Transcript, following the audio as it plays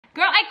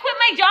Girl, I quit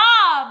my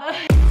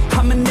job.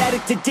 I'm an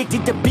addict,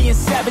 addicted to being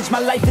savage. My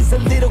life is a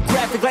little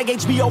graphic, like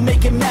HBO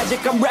making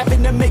magic. I'm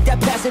rapping to make that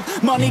passive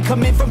money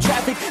coming from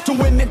traffic,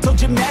 doing mental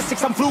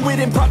gymnastics. I'm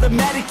fluid and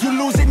problematic. You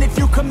losing if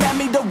you come at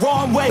me the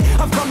wrong way.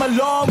 I've come a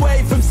long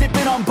way from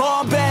sipping on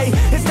Bombay.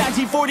 It's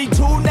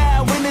 1942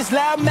 now, in this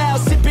loud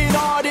mouth, sipping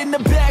hard in the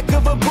back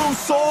of a booth,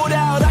 sold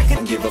out. I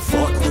can give a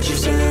fuck what you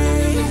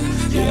say.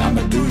 Yeah,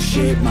 I'ma do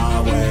shit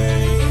my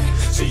way.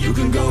 So you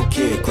can go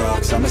kick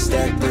rocks, I'ma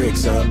stack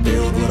bricks up,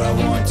 build what I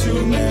want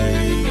to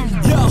make.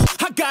 Yo,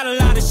 I got a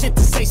lot of shit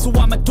to say, so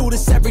I'ma do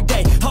this every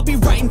day. I'll be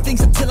writing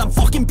things until I'm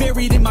fucking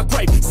buried in my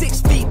grave.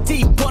 6 feet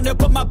deep under,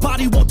 but my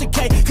body won't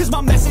decay. Cause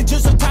my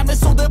messages are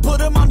timeless, so they'll put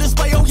them on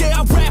display. Oh yeah,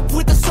 I rap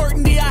with a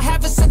certainty, I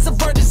have a sense of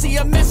urgency.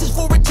 A message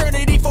for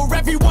eternity, for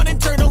everyone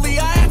internally.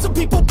 I had some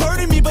people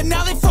burning me, but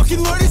now they fucking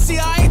learn to see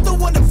I ain't the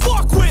one to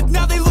fuck with,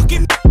 now they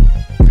looking.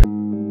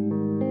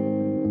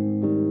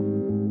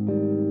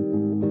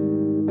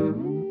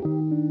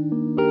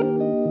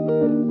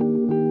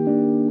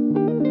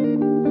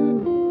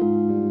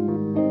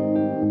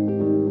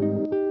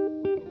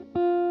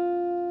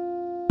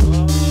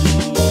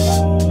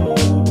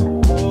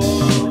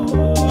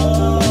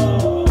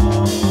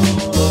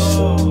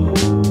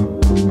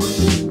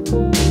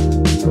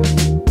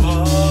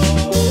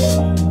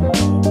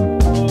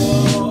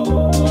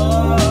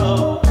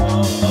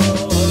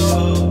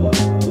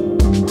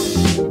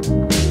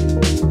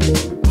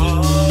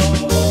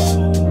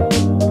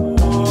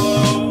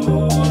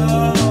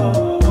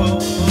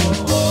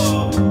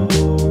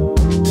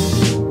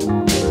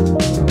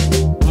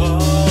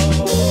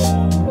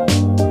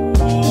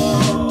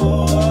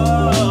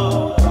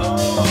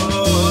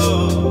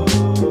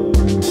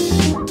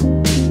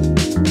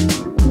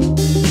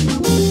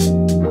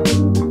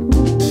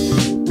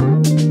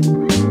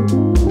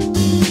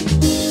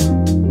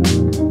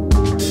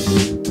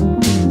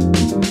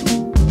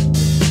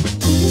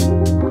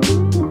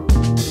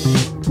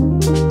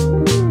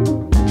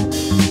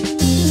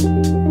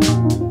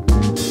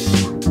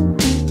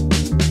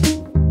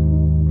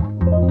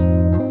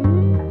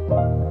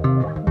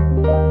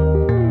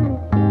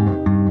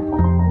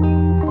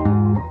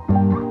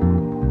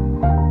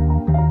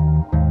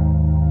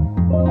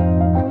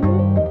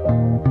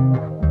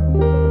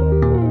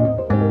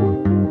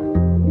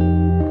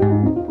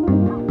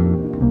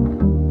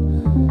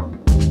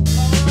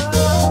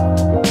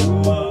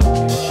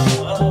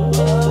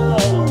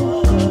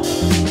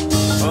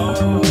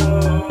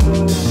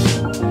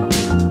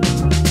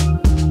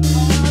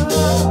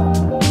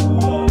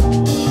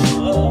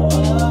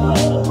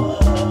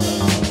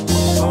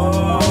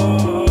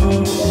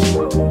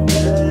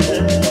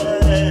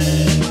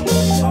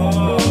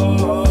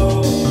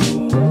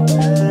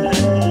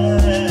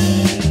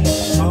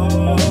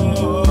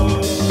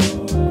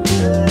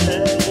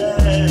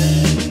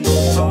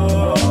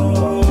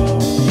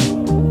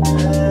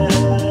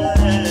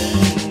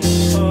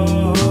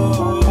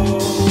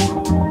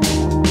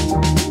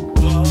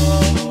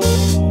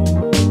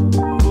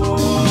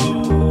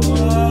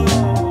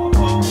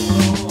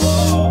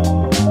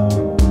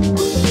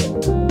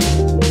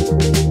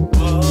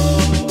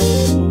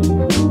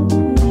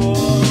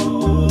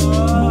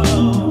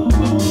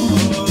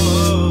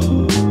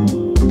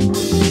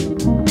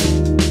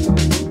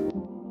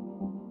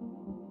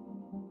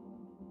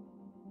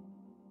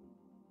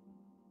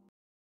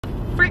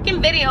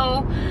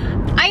 Video.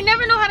 I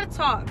never know how to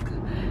talk.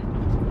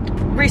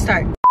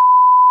 Restart.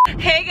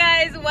 Hey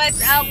guys,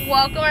 what's up?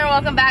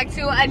 Welcome back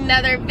to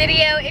another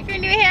video. If you're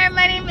new here,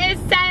 my name is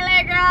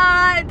Tyler,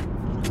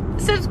 girl.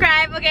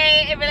 Subscribe,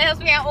 okay? It really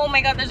helps me out. Oh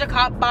my god, there's a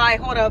cop by.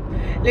 Hold up.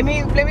 Let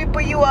me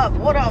put you up.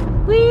 Hold up.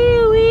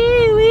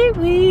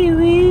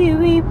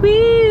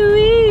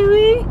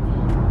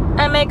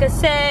 I make a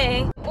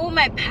say. Oh,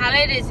 my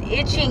palate is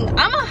itching.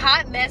 I'm a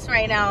hot mess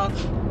right now.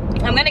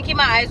 I'm gonna keep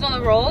my eyes on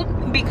the road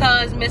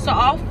because Mr.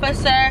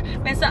 Officer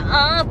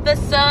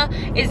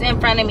is in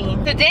front of me.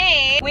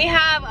 Today we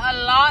have a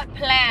lot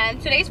planned.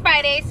 Today's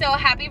Friday, so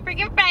happy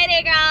freaking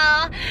Friday,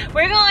 girl.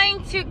 We're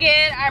going to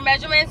get our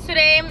measurements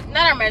today.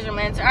 Not our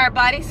measurements, our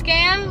body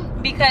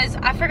scan, because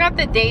I forgot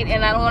the date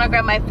and I don't want to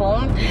grab my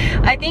phone.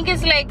 I think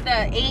it's like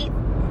the 8th.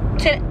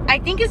 I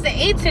think it's the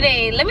 8th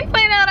today. Let me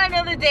find out. I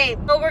know the date.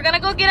 So we're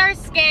gonna go get our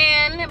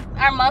scan,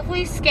 our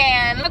monthly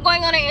scan. I'm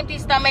going on an empty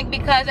stomach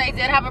because I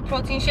did have a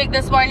protein shake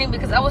this morning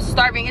because I was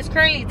starving. It's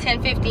currently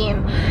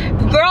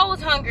 10:15. Girl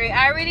was hungry.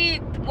 I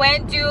already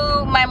went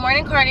to my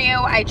morning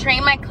cardio. I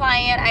trained my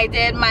client. I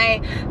did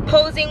my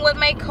posing with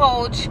my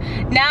coach.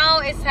 Now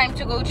it's time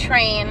to go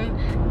train.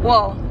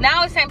 Well,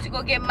 now it's time to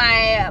go get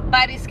my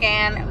body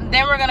scan.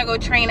 Then we're gonna go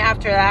train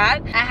after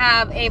that. I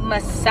have a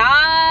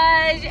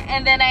massage,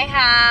 and then I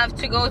have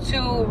to go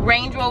to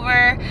Range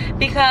Rover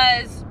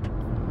because,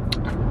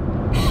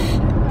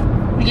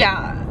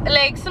 yeah,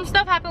 like some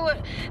stuff happened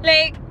with,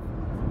 like,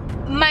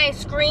 my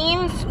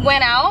screens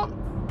went out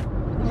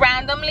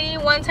randomly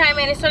one time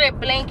and it started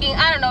blinking.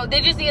 I don't know,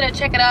 they just need to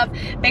check it up,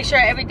 make sure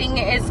everything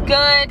is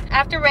good.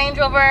 After Range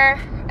Rover,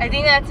 I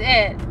think that's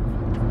it.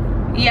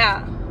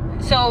 Yeah,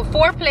 So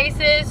 4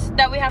 places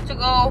that we have to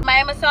go.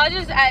 My massage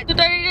is at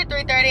 2:30 to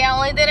 3:30. I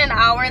only did an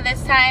hour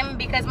this time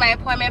because my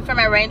appointment for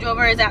my Range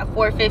Rover is at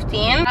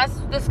 4:15. That's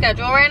the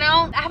schedule right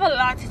now. I have a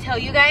lot to tell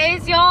you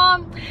guys,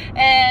 y'all,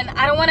 and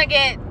I don't want to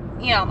get,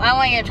 you know, I don't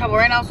want to get in trouble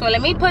right now. So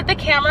let me put the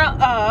camera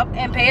up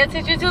and pay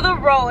attention to the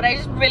road. I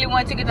just really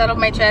want to get that off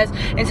my chest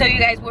and tell you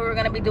guys what we're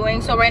gonna be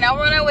doing. So right now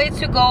we're on our way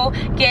to go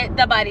get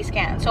the body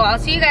scan. So I'll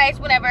see you guys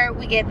whenever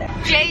we get there.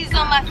 J's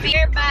on my feet.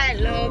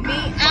 Everybody love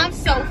me. I'm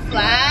so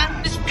fly.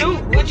 Just do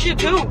what you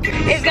do.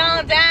 It's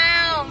going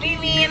down. Meet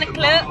me in the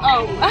club.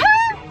 Oh.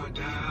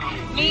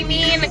 Meet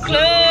me in the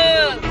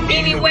club.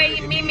 Anyway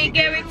you meet me,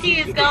 guarantee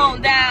it's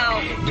going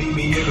down.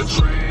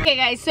 Okay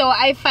guys, so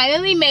I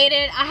finally made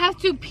it. I have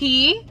to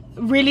pee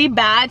really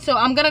bad, so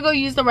I'm gonna go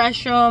use the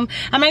restroom.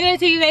 I'm not gonna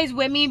take you guys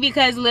with me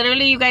because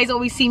literally you guys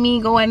always see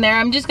me go in there.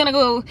 I'm just gonna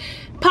go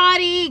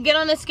potty, get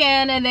on the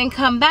scan, and then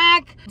come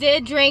back.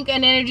 Did drink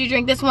an energy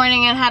drink this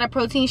morning and had a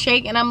protein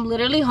shake, and I'm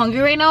literally hungry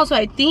right now, so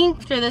I think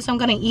after this I'm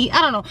gonna eat.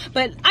 I don't know,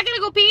 but I gotta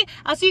go pee.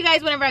 I'll see you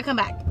guys whenever I come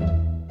back.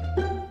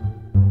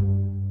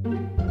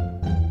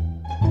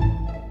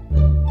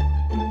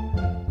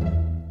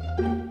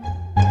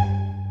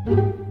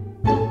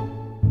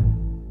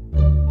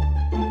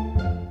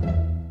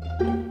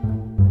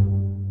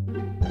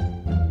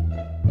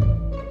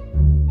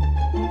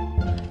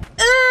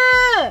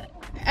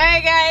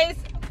 Alright guys,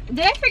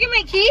 did I forget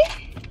my key?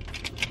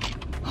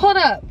 Hold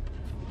up.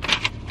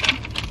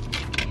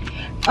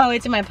 Oh,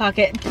 it's in my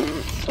pocket.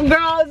 Girl,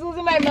 I was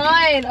losing my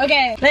mind.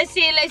 Okay, let's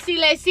see.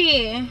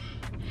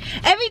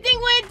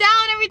 Everything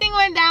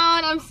went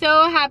down. I'm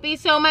so happy.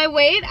 So my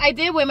weight, I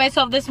did weigh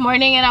myself this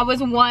morning and I was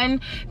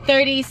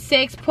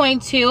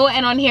 136.2,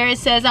 and on here it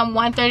says I'm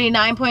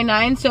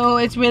 139.9, so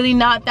it's really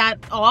not that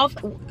off,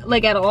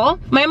 like, at all.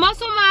 My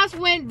muscle mass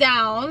went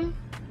down.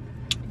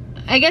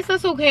 I guess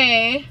that's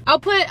okay.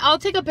 I'll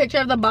take a picture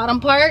of the bottom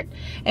part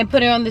and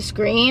put it on the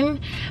screen.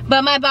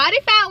 But my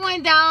body fat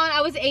went down. I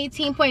was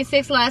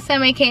 18.6 last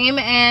time I came,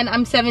 and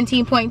I'm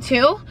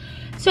 17.2.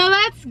 So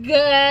that's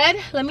good.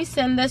 Let me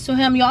send this to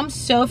him. Yo, I'm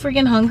so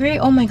freaking hungry.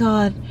 Oh my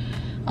God.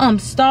 I'm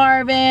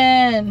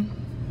starving.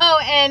 Oh,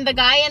 and the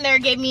guy in there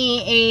gave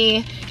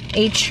me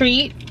a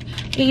treat.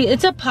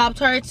 It's a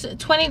Pop-Tarts,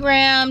 20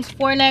 grams,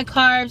 4 net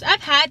carbs.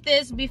 I've had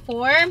this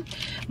before,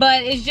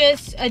 but it's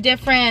just a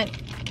different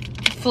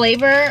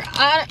flavor.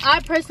 I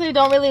personally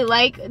don't really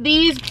like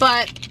these,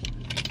 but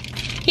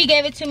he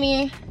gave it to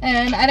me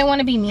and I didn't want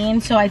to be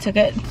mean, so I took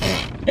it.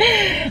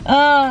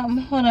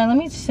 Hold on, let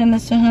me send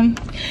this to him.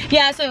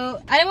 Yeah, so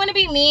I didn't want to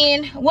be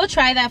mean. We'll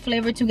try that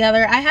flavor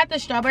together. I had the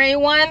strawberry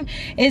one.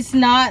 It's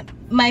not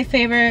my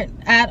favorite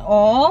at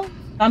all.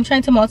 I'm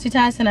trying to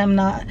multitask and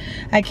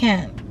I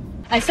can't.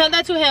 I sent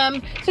that to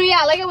him. So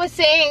yeah, like I was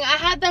saying, I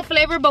had that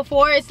flavor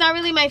before. It's not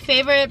really my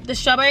favorite, the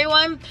strawberry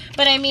one,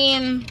 but I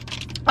mean,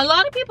 a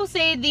lot of people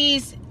say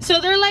these, so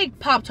they're like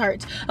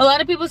Pop-Tarts. A lot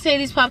of people say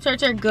these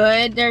Pop-Tarts are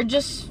good. They're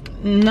just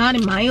not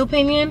in my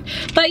opinion.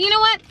 But you know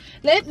what?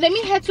 Let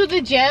me head to the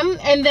gym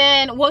and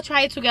then we'll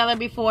try it together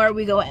before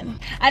we go in.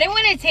 I didn't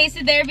want to taste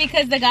it there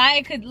because the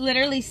guy could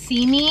literally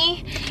see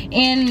me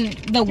in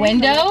the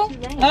window.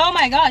 Oh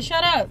my God,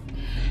 shut up.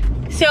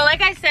 So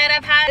like I said,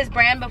 I've had this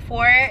brand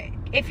before.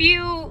 If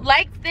you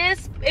like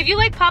this, if you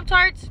like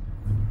Pop-Tarts,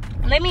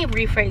 let me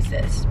rephrase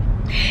this.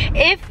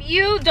 If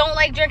you don't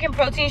like drinking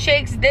protein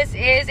shakes, this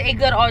is a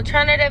good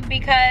alternative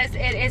because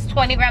it is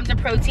 20 grams of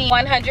protein,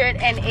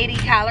 180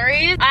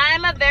 calories.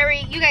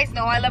 You guys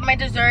know I love my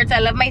desserts, I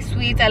love my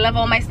sweets, I love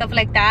all my stuff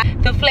like that.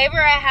 The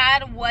flavor I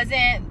had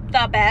wasn't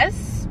the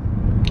best,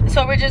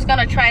 so we're just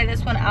gonna try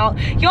this one out.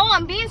 Yo,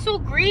 I'm being so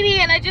greedy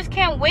and I just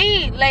can't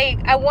wait. Like,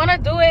 I want to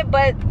do it,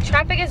 but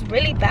traffic is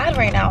really bad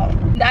right now.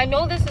 I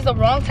know this is the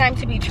wrong time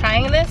to be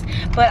trying this,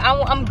 but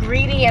I'm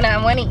greedy and I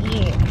want to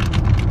eat.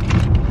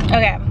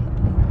 Okay,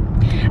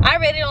 I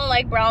really don't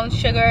like brown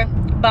sugar,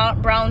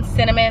 brown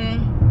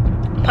cinnamon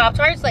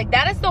Pop-Tarts. Like,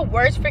 that is the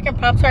worst freaking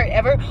Pop-Tart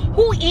ever.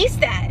 Who eats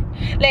that?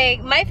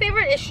 Like, my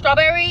favorite is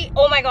strawberry,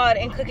 oh my God,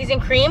 and cookies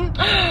and cream.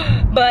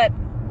 But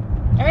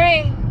all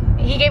right,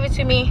 he gave it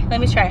to me. Let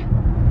me try.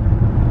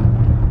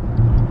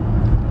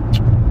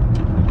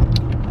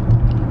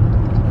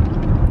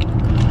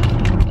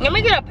 Let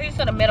me get a piece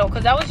of the middle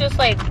because that was just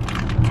like,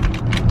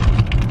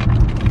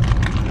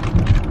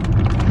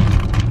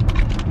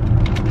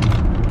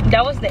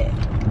 that was the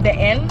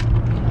end.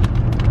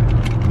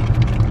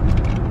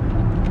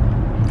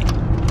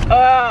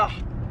 All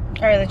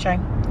right, let's try.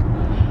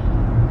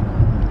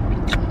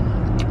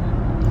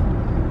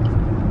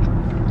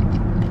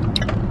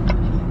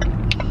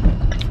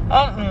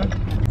 Oh.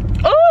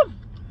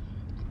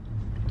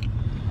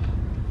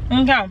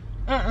 Okay.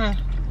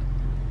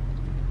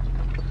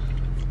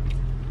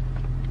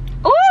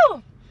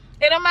 Ooh.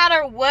 It don't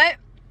matter what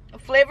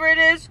flavor it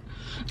is.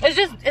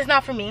 It's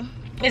not for me.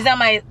 It's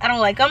not I don't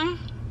like them.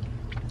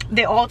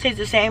 They all taste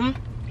the same.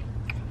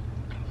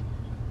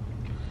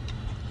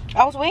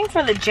 I was waiting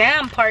for the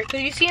jam part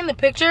because you see in the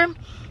picture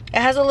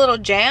it has a little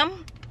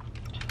jam,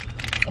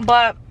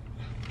 but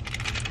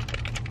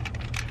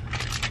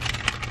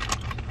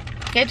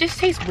It just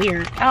tastes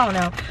weird. I don't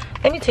know.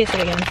 Let me taste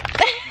it again.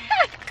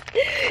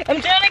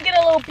 I'm trying to get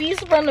a little piece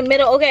from the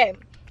middle. Okay,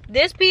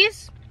 this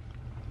piece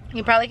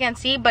you probably can't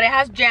see, but it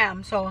has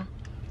jam, so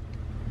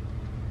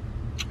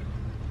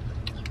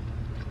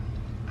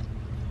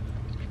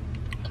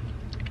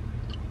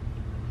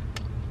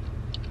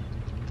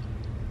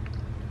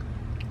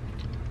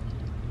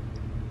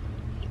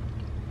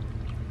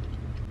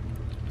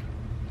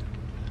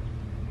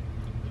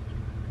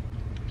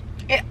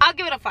I'll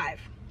give it a 5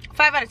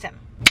 out of 10.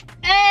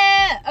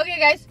 Okay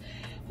guys,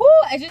 whoo,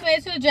 I just made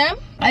it to the gym.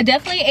 I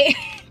definitely ate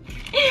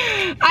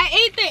I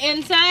ate the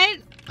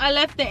inside. I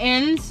left the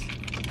ends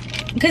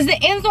because the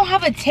ends don't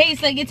have a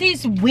taste. Like, it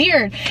tastes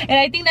weird, and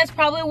I think that's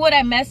probably what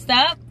I messed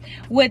up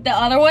with the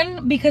other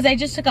one, because I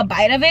just took a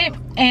bite of it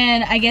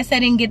and I guess I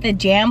didn't get the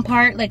jam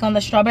part, like on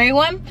the strawberry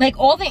one. Like,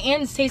 all the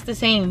ends taste the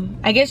same.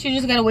 I guess you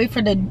just gotta wait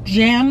for the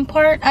jam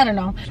part. I don't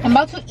know. I'm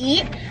about to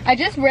eat. I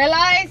just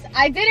realized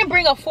I didn't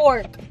bring a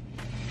fork.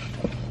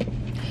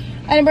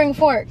 I didn't bring a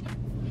fork.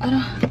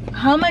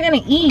 How am I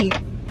gonna eat?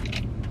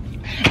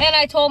 And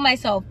I told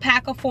myself,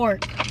 pack a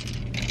fork.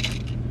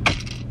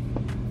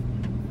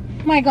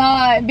 Oh my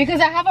god,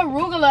 because I have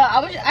arugula.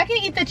 I can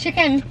eat the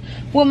chicken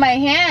with my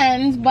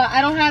hands, but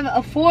I don't have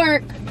a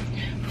fork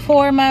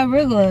for my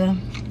arugula.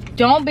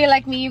 Don't be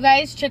like me, you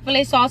guys.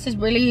 Chick-fil-A sauce is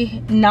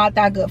really not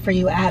that good for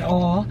you at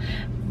all.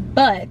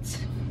 But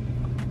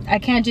I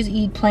can't just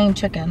eat plain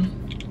chicken.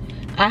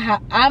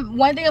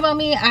 One thing about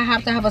me, I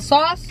have to have a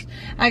sauce.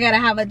 I gotta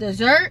have a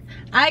dessert.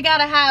 I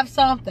gotta have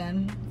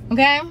something,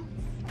 okay?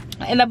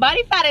 And the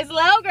body fat is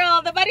low,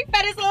 girl. The body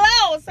fat is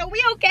low, so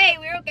we're okay.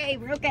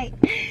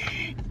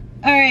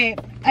 All right,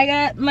 I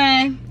got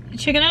my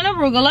chicken and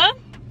arugula.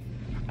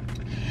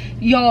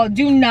 Y'all,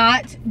 do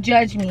not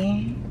judge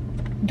me.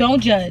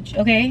 Don't judge,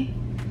 okay?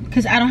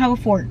 Because I don't have a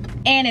fork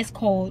and it's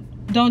cold.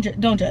 Don't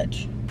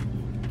judge.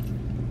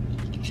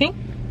 See,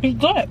 it's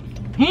good.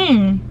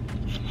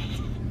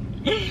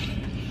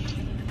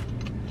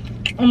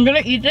 I'm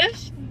gonna eat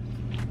this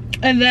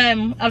and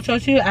then I'll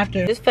talk to you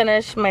after. Just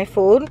finished my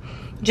food.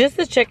 Just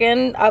the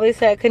chicken.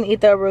 Obviously I couldn't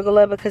eat the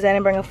arugula because I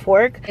didn't bring a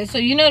fork. And so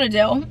you know the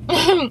deal.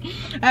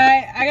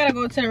 I gotta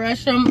go to the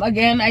restroom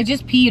again. I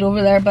just peed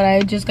over there, but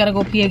I just gotta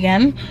go pee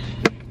again.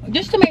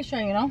 Just to make sure,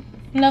 you know.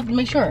 Enough to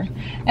make sure.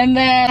 And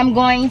then I'm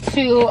going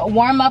to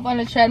warm up on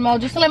the treadmill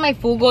just to let my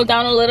food go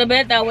down a little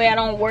bit. That way I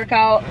don't work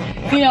out,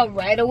 you know,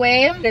 right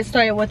away. Get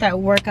started with that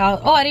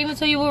workout. Oh, I didn't even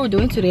tell you what we're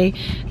doing today.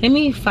 Let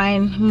me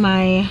find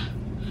my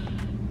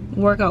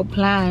workout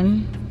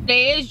plan.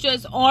 Today is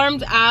just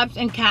arms, abs,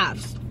 and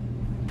calves.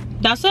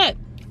 That's it.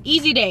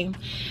 Easy day.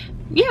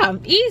 Yeah,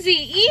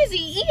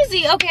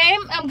 easy. Okay,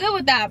 I'm good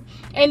with that.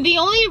 And the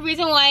only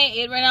reason why I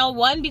ate right now,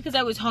 one, because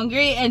I was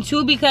hungry, and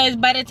two, because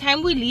by the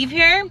time we leave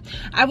here,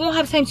 I won't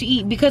have time to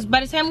eat. Because by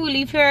the time we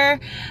leave here,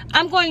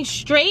 I'm going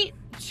straight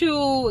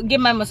to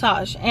get my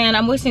massage, and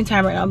I'm wasting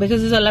time right now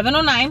because it's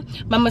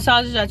 11:09. My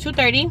massage is at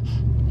 2:30.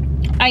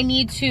 I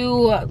need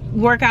to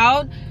work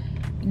out,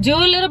 do a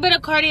little bit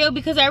of cardio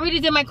because I already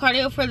did my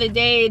cardio for the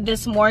day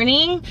this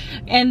morning,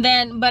 and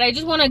then but I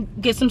just want to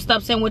get some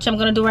steps in, which I'm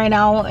gonna do right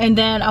now, and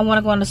then I want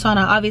to go in the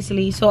sauna,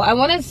 obviously. So I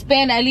want to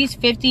spend at least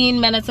 15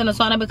 minutes in the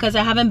sauna because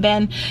I haven't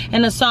been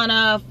in the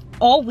sauna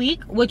all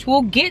week, which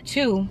we'll get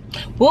to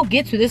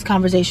this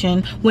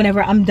conversation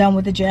whenever I'm done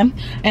with the gym,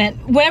 and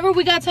whenever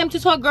we got time to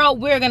talk, girl,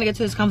 we're gonna get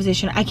to this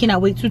conversation. I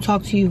cannot wait to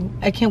talk to you.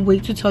 I can't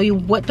wait to tell you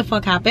what the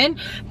fuck happened.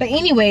 But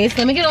anyways,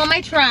 let me get all my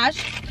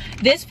trash.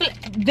 This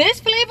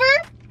flavor,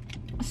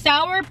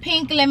 sour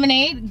pink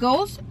lemonade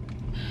Ghost,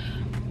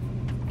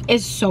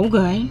 is so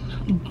good,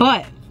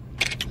 but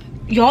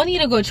y'all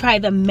need to go try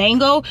the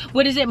mango,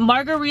 what is it,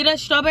 margarita,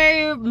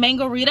 strawberry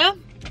mango-rita.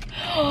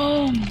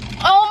 Oh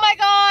my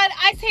god,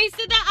 I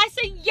tasted that. I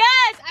said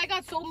yes. I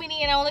got so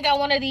many and I only got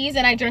one of these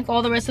and I drank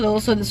all the rest of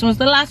those, so this one's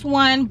the last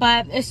one,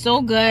 but it's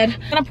so good.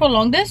 I'm gonna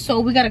prolong this,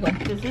 so we gotta go.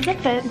 This is a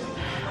fit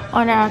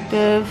on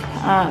Active,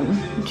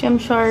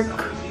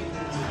 Gymshark,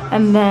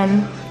 and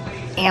then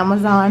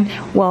Amazon,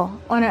 well,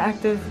 on an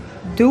Active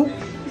dupe.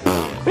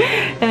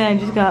 And then I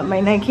just got my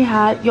Nike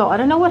hat. Yo, I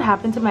don't know what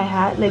happened to my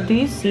hat. Like, do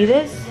you see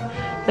this,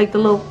 like the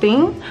little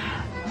thing?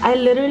 I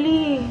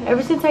literally,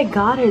 ever since I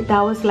got it,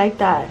 that was like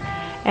that,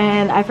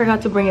 and I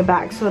forgot to bring it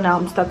back, so now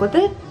I'm stuck with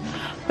it.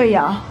 But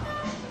yeah,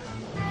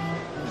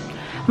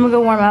 I'm gonna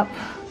go warm up.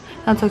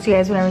 I'll talk to you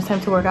guys whenever it's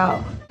time to work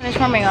out. Finish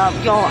warming up.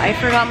 Y'all, I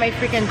forgot my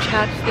freaking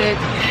chapstick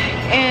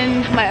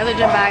in my other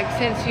gym bag.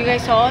 Since you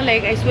guys saw,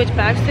 like, I switched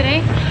bags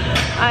today,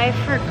 I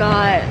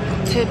forgot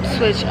to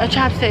switch a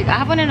chapstick. I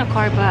have one in a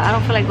car, but I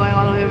don't feel like going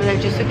all the way over there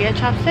just to get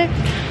a chapstick.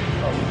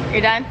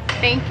 You're done?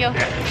 Thank you.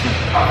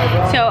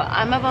 So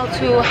I'm about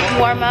to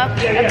warm up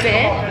a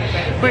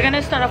bit. We're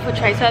gonna start off with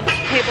triceps,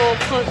 table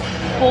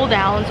pull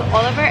downs.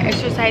 All of our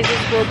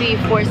exercises will be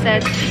 4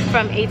 sets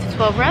from 8 to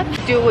 12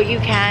 reps. Do what you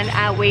can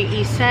at weight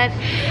each set.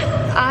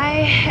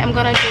 I am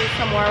gonna do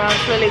some more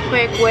rounds really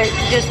quick with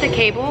just the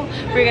cable.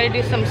 We're gonna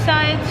do some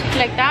sides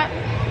like that,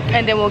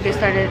 and then we'll get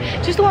started.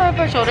 Just to warm up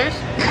our shoulders,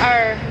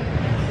 our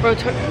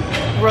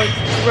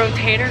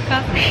rotator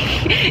cuff.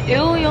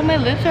 Ew, yo, my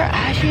lips are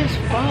ashy as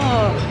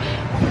fuck.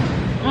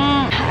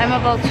 I'm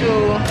about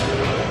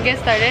to get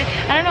started.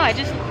 I don't know, I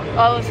just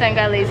all of a sudden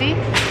got lazy.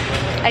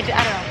 I don't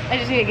know, I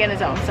just need to get in the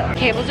zone. So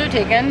cables are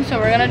taken, so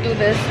we're gonna do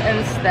this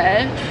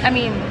instead. I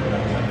mean,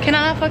 can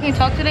I not fucking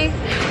talk today?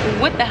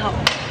 What the hell?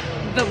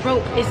 The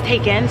rope is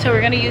taken, so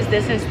we're gonna use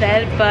this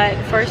instead. But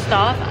first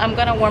off, I'm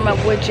gonna warm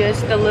up with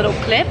just the little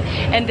clip,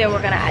 and then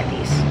we're gonna add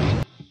these.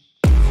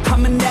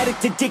 I'm an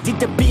addict, addicted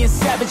to being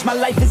savage. My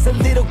life is a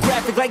little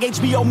graphic, like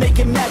HBO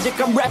making magic.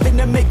 I'm rapping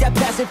to make that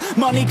passive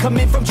money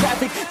coming from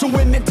traffic.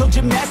 Doing mental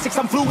gymnastics,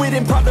 I'm fluid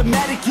and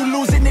problematic. You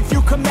losing if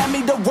you come at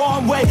me the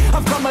wrong way.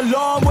 I've come a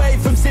long way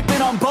from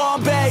sipping on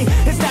Bombay.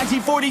 It's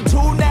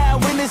 1942 now,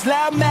 in this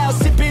loud mouth,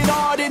 sipping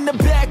hard in the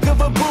back of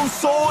a booth,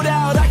 sold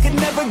out. I can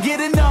never get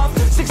enough.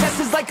 Success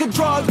is like a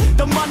drug,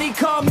 the money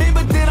come in,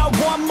 but then I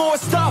want more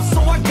stuff.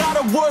 So I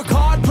gotta work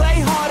hard, play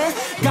harder,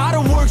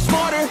 gotta work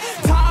smarter.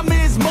 Time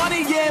is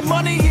money, yeah,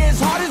 money is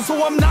harder,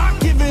 so I'm not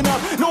giving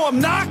up. No, I'm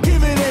not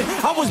giving in.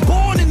 I was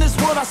born in this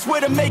world, I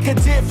swear, to make a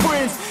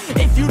difference.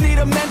 If you need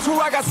a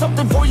mentor, I got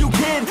something for you,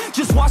 kid.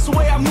 Just watch the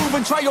way I move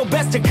and try your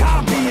best to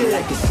copy it.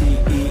 Like a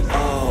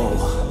CEO,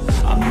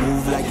 I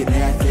move like an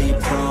athlete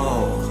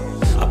pro.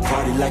 I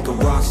party like a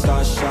rock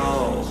star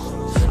show.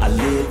 I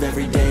live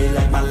every day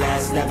like my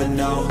last, never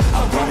know.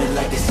 I run it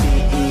like a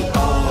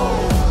CEO.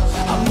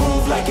 I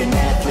move like an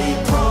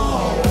athlete pro.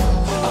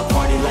 I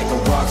party like a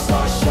rock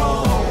star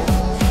show.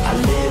 I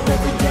live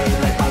every day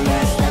like my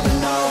last, never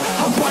know.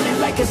 I run it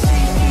like a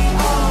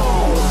CEO.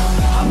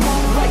 I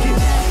move like an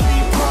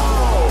athlete pro.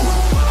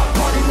 I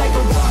party like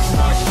a rock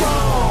star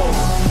show.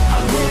 I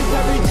live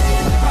every day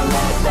like my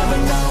last, never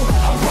know.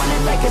 I run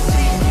it like a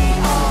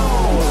CEO.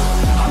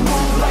 I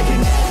move like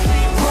an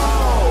athlete pro.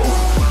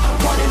 I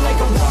party like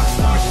a rock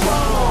star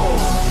show.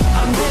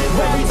 I live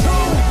every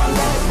day like my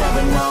last,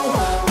 never know.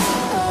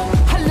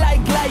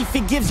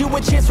 It gives you a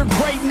chance for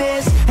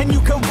greatness, and you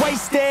can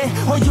waste it,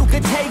 or you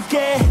can take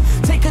it.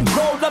 Take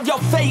control of your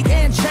fate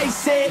and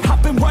chase it.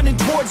 I've been running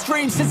towards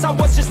dreams since I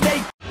was just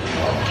 8.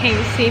 Can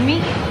you see me?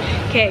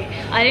 Okay,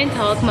 I didn't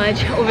talk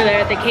much over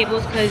there at the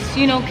cables because,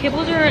 you know,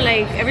 cables are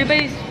like,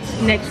 everybody's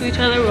next to each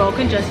other, we're all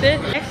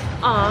congested. Next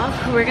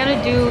off, we're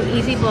gonna do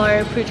easy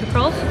bar preacher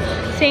curls.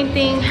 Same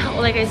thing,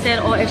 like I said,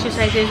 all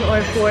exercises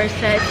are 4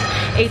 sets,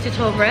 8 to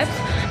 12 reps.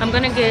 I'm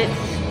gonna get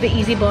the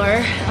easy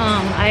bar.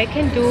 I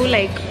can do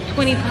like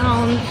 20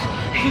 pounds,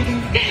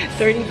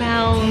 30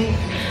 pounds.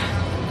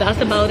 That's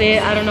about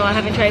it. I don't know, I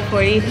haven't tried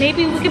 40.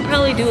 Maybe we could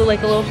probably do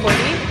like a little 40.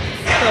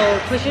 So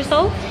push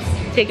yourself,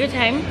 take your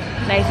time,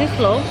 nice and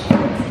slow.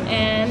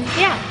 And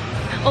yeah.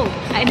 Oh,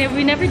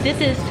 we never did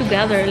this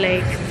together.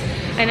 Like,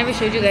 I never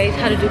showed you guys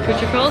how to do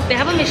preacher curls. They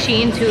have a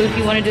machine too if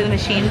you want to do the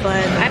machine,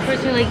 but I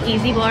personally like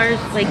easy bars,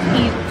 like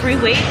free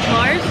weight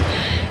bars.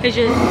 It's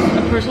just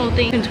a personal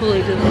thing. You can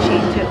totally do the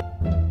machine too.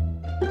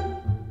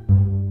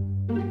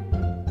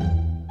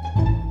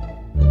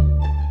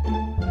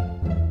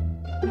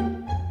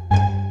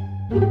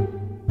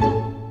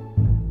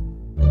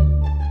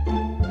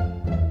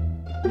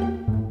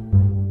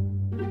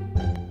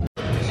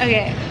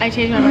 Okay, I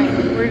changed my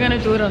mind. We're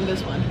gonna do it on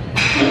this one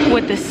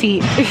with the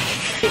seat.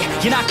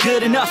 You're not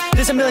good enough,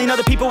 there's a million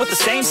other people with the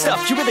same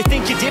stuff. You really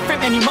think you're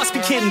different? Man, you must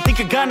be kidding. Think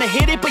you're gonna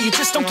hit it, but you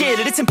just don't get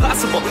it. It's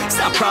impossible, it's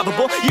not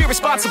probable, you're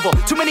irresponsible.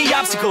 Too many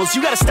obstacles,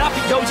 you gotta stop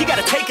it, yo. You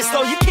gotta take it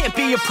slow, you can't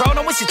be a pro.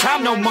 Don't waste your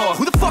time no more.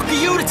 Who the fuck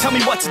are you to tell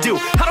me what to do?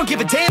 I don't give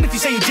a damn if you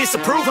say you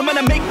disapprove. I'm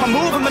gonna make my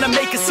move, I'm gonna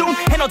make it soon.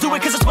 And I'll do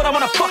it cause it's what I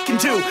wanna fucking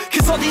do.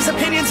 Cause all these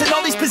opinions and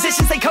all these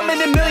positions, they come in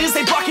millions,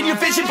 they blocking your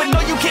vision. But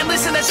no, you can't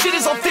listen, that shit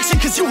is all fiction.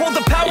 Cause you hold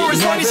the power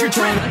as long as you're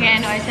dreaming. Okay, I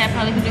know I said I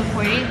probably could do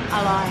 40,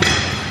 I lied.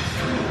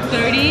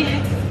 30,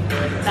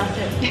 that's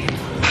it.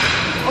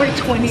 Or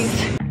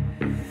 20s.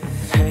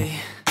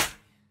 Hey,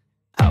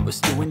 I was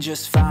doing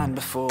just fine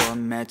before I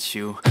met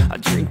you. I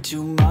drink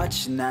too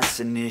much and that's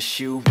an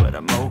issue, but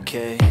I'm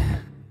okay.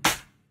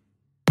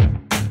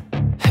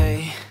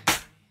 Hey,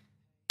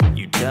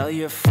 you tell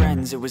your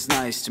friends it was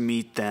nice to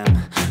meet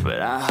them,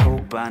 but I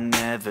hope I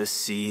never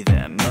see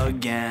them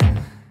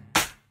again.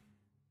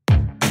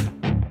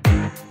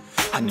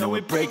 I know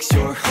it breaks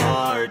your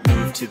heart.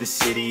 Moved to the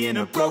city in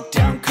a broke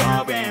down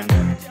car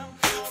and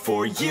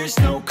 4 years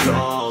no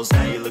calls.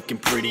 Now you're looking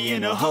pretty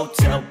in a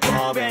hotel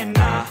bar. And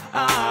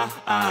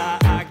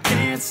I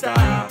can't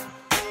stop.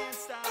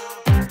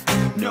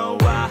 No,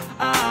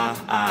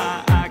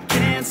 I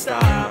can't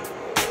stop.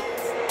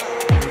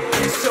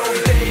 So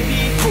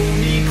baby, pull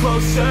me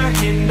closer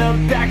in the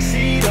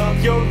backseat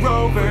of your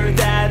Rover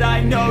that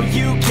I know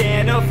you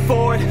can't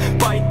afford.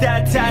 Bite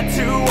that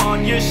tattoo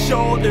on your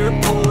shoulder.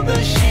 Pull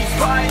the sheets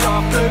right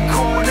off the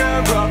corner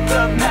of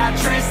the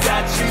mattress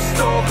that you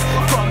stole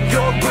from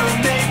your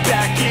roommate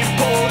back in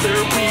Boulder.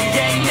 We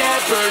ain't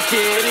never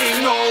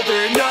getting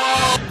older, no.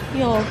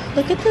 Yo,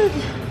 look at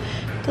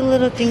the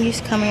little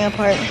thingies coming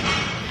apart.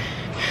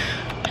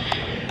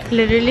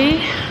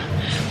 Literally,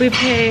 we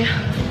pay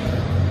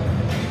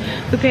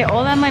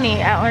all that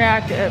money at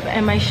Interactive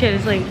and my shit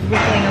is like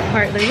rippling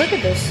apart. Like, look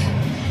at this.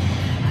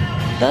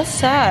 That's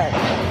sad.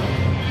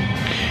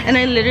 And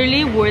I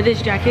literally wore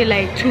this jacket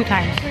like 2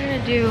 times. We're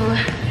gonna do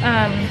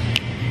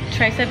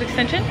tricep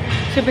extension,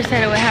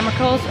 superset with hammer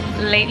curls.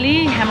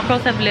 Lately, hammer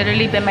curls have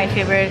literally been my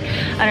favorite.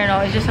 I don't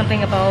know, it's just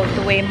something about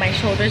the way my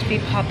shoulders be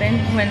popping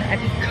when I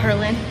be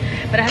curling.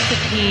 But I have to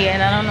pee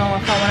and I don't know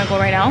if I want to go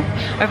right now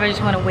or if I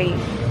just want to wait.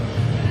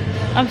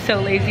 I'm so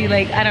lazy,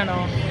 like I don't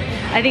know.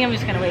 I think I'm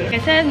just gonna wait. Like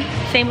I said,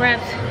 same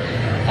reps,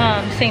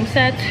 same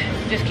sets.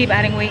 Just keep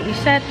adding weight each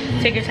set.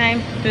 Take your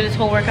time through this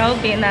whole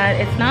workout, being that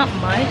it's not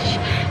much.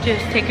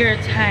 Just take your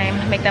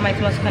time, make that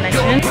muscle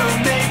connection.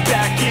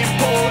 Back in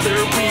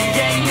Boulder, we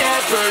ain't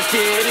never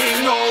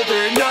getting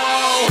older,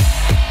 no.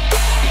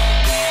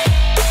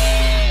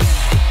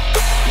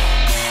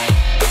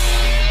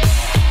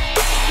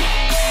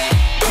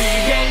 We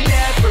ain't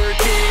never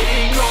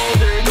getting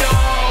older, no.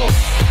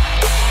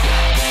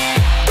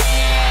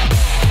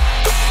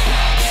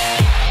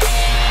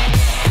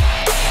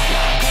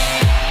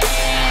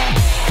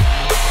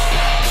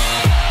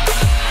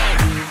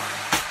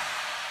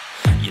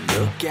 You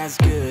look as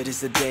good as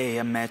the day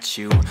I met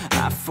you.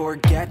 I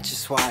forget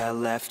just why I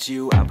left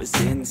you. I was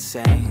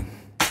insane.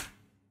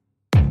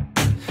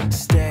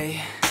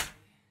 Stay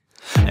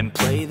and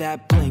play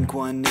that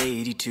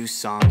Blink-182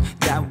 song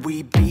that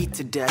we beat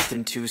to death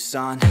in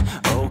Tucson.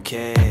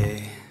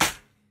 Okay,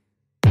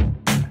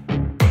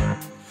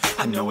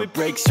 I know it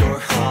breaks your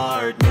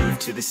heart.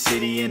 Moved to the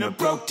city in a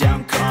broke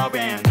down car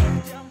and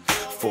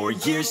 4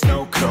 years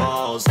no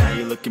calls. Now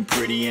you're looking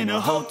pretty in a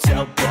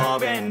hotel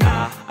bar and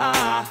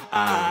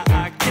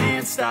I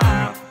can't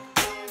stop.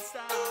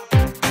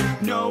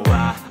 No,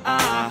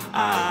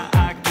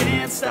 I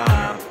can't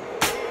stop.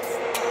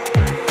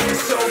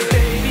 So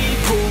baby,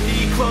 pull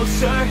me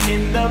closer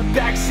in the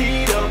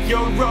backseat of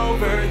your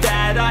Rover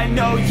that I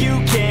know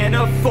you can't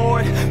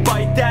afford.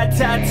 Bite that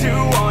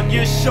tattoo on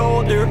your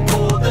shoulder.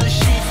 Pull the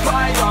sheets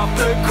right off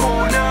the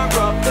corner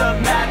of the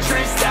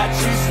mattress that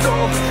you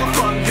stole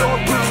from your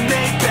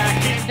roommate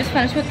back in. Just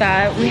finished with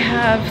that. We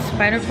have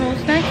spider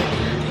crawls next,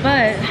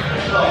 but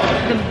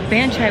the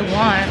bench I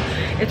want,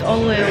 it's all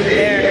the way over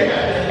there,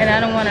 and I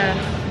don't want to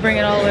bring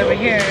it all the way over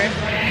here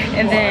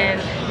and then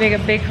make a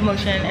big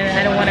commotion, and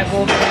I don't want to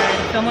go over there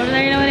and film over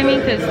there, you know what I mean,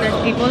 because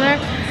there's people there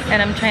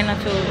and I'm trying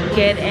not to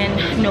get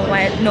in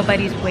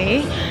nobody's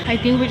way. I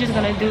think we're just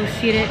gonna do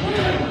seated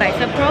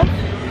bicep curl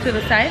to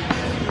the side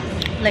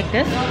like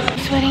this. I'm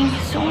sweating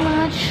so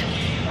much.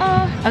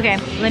 Okay,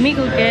 let me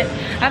go get,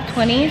 I have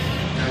 20s.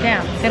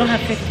 Damn, they don't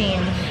have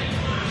 15s.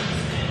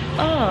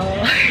 Oh,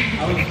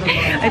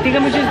 I think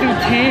I'm gonna just do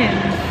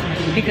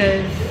 10s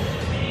because,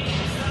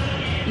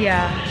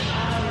 yeah.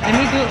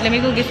 Let me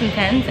go get some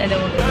 10s and then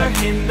we'll go.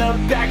 In the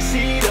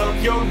backseat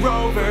of your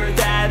Rover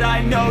that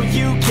I know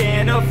you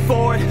can't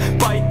afford.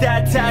 Bite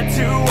that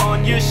tattoo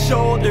on your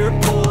shoulder.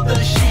 Pull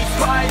the sheets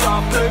right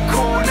off the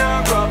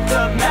corner of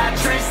the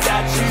mattress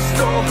that you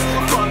stole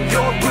from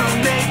your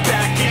roommate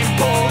back in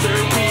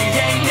Boulder. We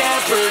ain't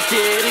never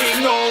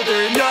getting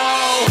older, no.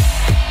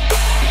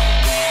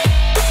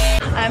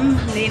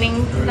 I'm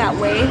leaning that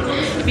way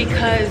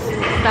because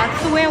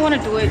that's the way I want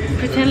to do it.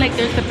 Pretend like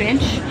there's a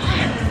bench.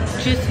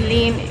 Just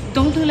lean.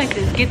 Don't do like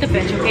this. Get the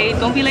bench, okay?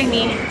 Don't be like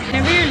me.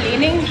 Whenever you're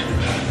leaning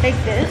like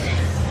this,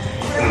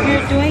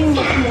 you're doing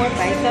more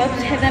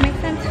biceps, if that makes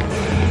sense.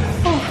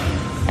 Oh.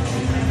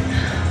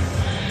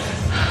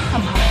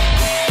 I'm hot.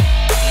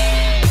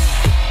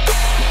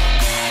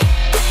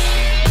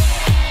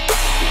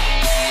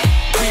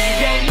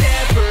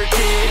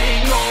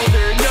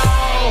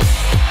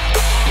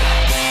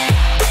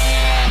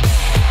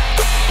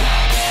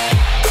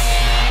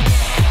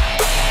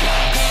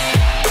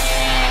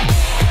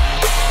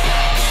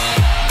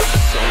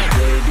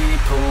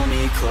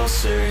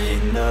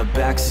 In the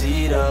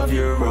backseat of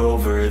your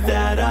Rover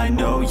that I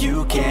know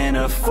you can't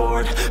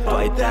afford.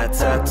 Bite that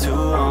tattoo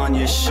on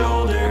your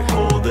shoulder.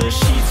 Pull the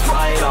sheets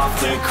right off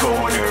the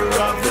corner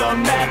of the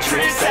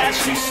mattress that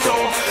you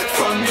stole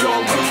from your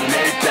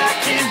roommate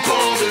back in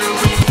Boulder.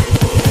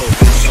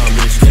 Bitch, I'm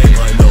rich, can't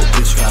buy no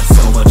bitch. Got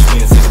so much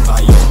fans, they can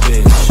buy your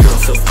bitch. Girl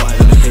so fine,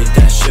 I'ma hit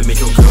that shit. Make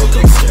your girl go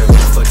stare when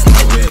I flex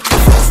my whip.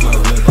 Flex my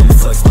whip, I'ma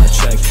flex my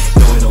check.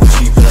 No, it don't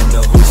cheap, but I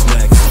know who's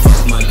next.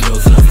 Fuck my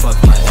girls and I fuck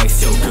my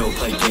ex. Yo, girl,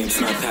 play games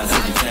and I pass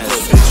every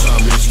test. Bitch,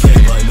 I'm rich,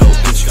 can't buy no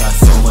bitch. Got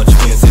so much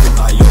fans, they can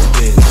buy your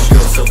bitch.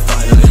 Girl so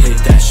fine, I'ma hit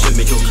that shit.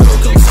 Make your girl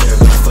go stare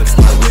when I flex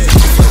my whip.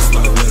 Flex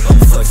my whip,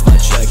 I'ma flex my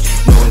check.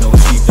 No, it don't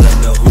cheap, but I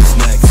know who's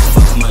next.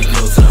 Fuck my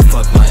girls and I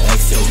fuck my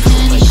ex. Yo, girl,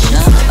 play games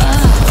and I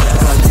pass every test.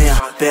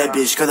 Bad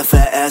bitch, got a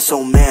fat ass,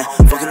 oh man.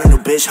 Fucking a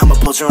new bitch, I'ma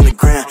post her on the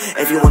gram.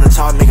 If you wanna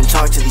talk, make him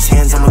talk to these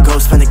hands. I'ma go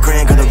spend a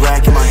grand, got a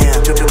rack in my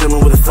hand.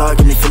 Dealing with a thug,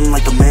 get me feeling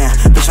like the man.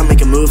 Bitch, I'm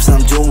making moves and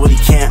I'm doing what he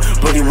can.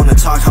 Brody wanna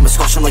talk, I'ma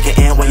squash him like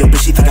an ant. Why your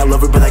bitch, she think I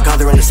love her, but I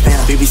got her in the span.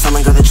 Baby,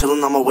 someone got her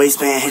chillin' on my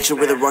waistband. Hit you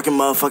with a rockin'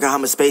 motherfucker,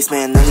 I'm a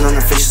spaceman. Nothing on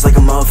her face just like a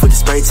motherfucking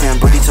spray tan.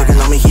 Brody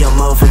talking on me, he a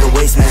motherfucking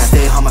waste man.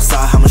 Stay on my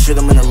side, I'ma shoot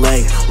him in the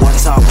leg. One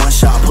top, one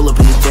shot, pull up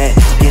in the dead.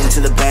 Get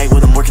into the bag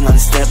with him working on the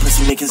step.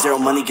 Pussy making zero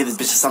money, get his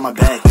bitches on my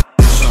back.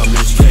 I'm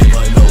rich, can't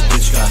buy no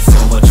bitch. Got so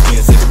much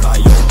fans, they can buy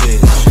your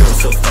bitch. Girl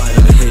so fine,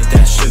 I'ma hit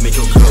that shit. Make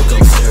your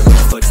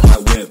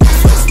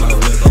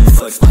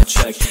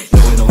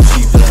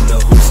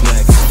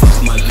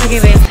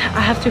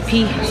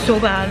pee so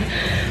bad.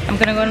 I'm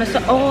gonna go in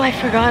the oh, I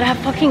forgot I have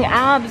fucking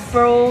abs,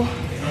 bro.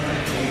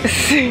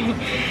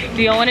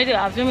 Do y'all want to do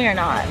abs with me or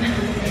not?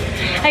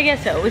 I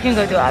guess so. We can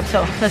go do abs.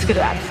 So let's go do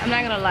abs. I'm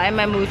not gonna lie,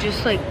 my mood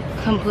just like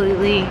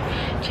completely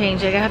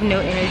changed. Like I have no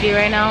energy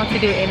right now to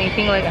do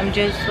anything. Like I'm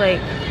just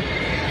like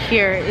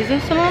here. Is there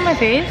someone on my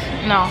face?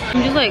 No.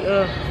 I'm just like,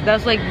 ugh.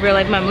 That's like real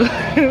life my mood.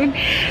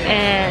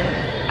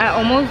 And I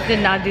almost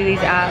did not do these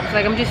abs.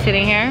 Like I'm just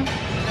sitting here.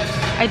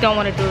 I don't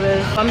want to do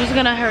this. I'm just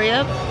gonna hurry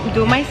up,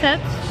 do my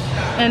sets,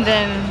 and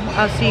then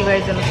I'll see you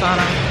guys in the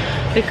sauna.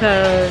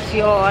 Because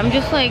yo, I'm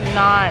just like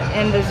not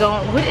in the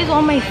zone. What is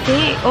on my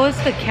face? Oh,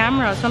 it's the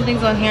camera.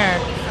 Something's on here.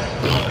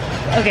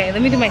 Okay,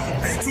 let me do my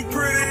sets. Too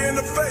pretty in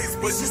the face,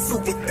 but she's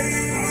super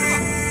thin.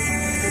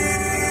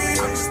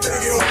 I'm just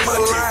thinking with my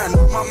line,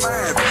 on my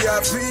mind.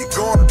 VIP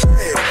going to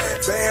bed.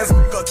 Bands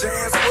make a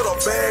dance with a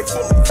bag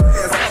full of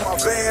fans. Got my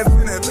bands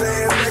in that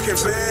band, making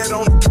bad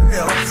on the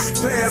tail.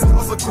 Bands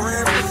cost a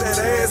grand, put that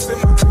ass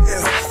in my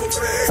hands. Off a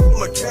bag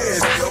full of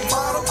cash. Your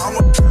model, I'm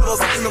a killer,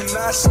 seen them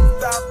now. She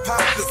stop,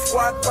 pop the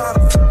squat by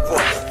the people.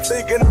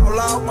 Thinking out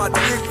loud, my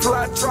dick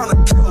fly, trying to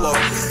kill her.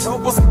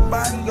 Help us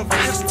somebody, the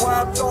bitch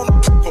wiped on the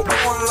people.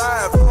 Going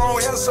live, long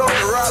hair,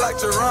 shoulder, ride like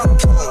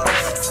Geronimo.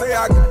 Say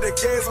I got the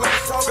games when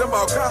I'm talking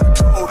about kind of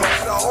cold.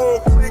 The whole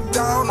click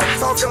down, I'm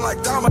talking like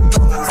dominoes.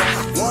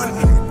 One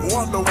hit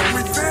wonder when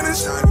we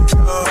finish.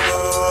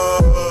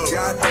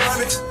 Got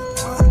money,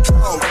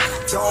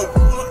 don't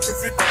pull up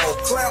if it don't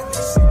clap.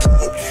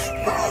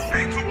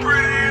 Ain't too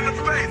pretty in the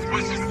face,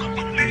 but she's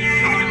super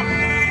thin.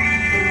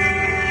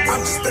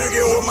 I'm just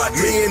thinking with my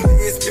me and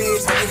this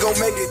bitch ain't gon'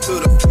 make it to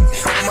the feet.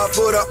 My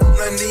foot up on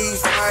the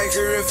knees, right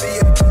here in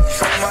VIP.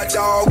 My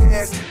dog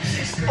ass.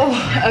 Oh,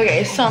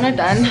 okay, sauna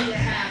done.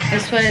 I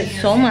sweated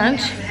so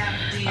much.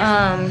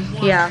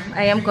 Yeah,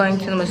 I am going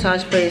to the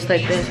massage place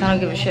like this. I don't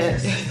give a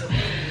shit.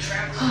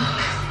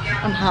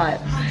 I'm hot.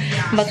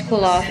 I'm about to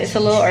cool off. It's a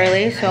little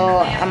early, so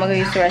I'm gonna go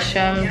use the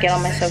restroom, get all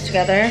my stuff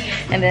together,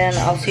 and then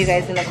I'll see you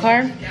guys in the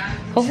car.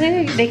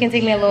 Hopefully they can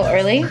take me a little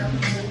early,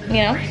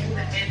 you know.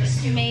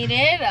 Made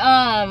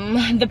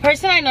it. The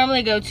person I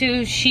normally go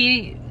to,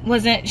 she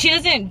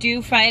doesn't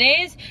do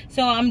Fridays,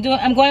 so I'm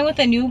going with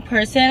a new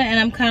person, and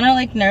I'm kind of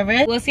like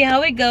nervous. We'll see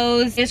how it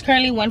goes. It's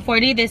currently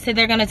 1:40. They said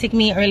they're gonna take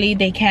me early.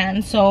 They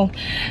can, so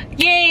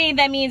yay.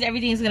 That means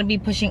everything's gonna be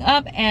pushing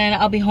up and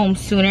I'll be home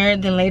sooner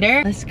than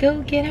later. Let's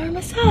go get our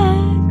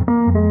massage.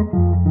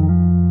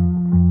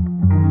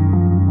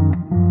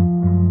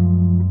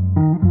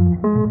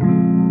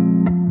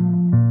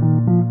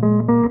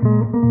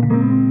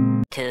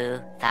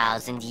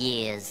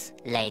 Years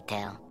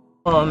later.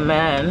 Oh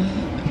man,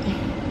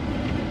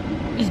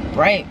 it's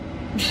bright.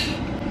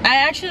 I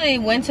actually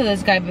went to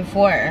this guy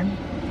before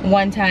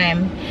one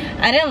time.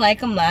 I didn't like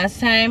him last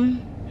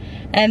time,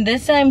 and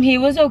this time he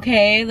was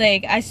okay.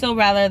 Like I still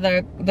rather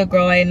the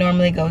girl I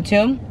normally go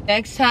to.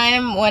 Next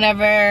time,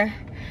 whenever,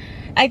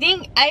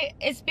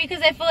 it's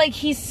because I feel like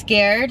he's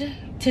scared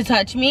to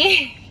touch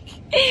me.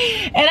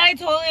 And I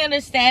totally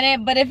understand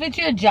it, but if it's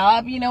your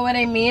job, you know what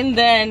I mean,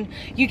 then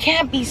you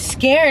can't be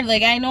scared.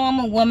 Like I know I'm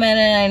a woman,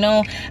 and I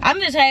know I'm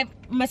the type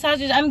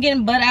massages, I'm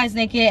getting butt ass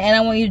naked, and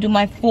I want you to do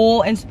my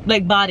full and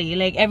like body,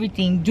 like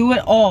everything, do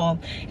it all,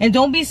 and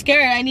don't be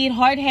scared. I need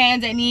hard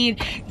hands, I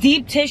need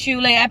deep tissue.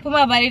 Like I put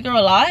my body through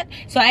a lot,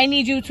 so I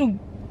need you to,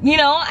 you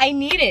know, I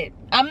need it.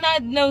 I'm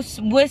not no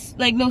Swiss,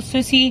 like no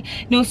sissy,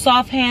 no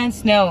soft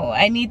hands. No,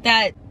 I need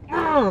that.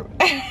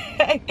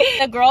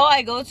 The girl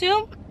I go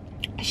to,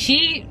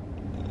 she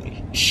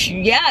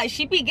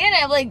be getting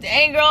it. I'm like,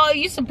 dang girl,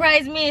 you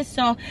surprised me.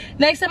 So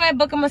next time I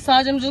book a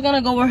massage, I'm just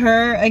gonna go with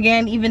her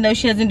again, even though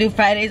she doesn't do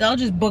Fridays. I'll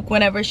just book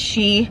whenever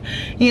she,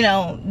 you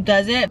know,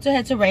 does it. So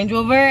head to Range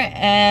Rover,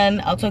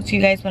 and I'll talk to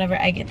you guys whenever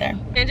I get there.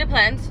 Change of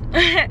plans.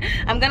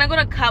 I'm gonna go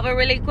to Cava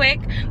really quick,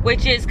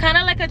 which is kind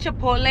of like a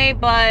Chipotle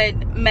but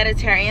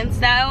Mediterranean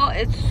style.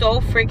 It's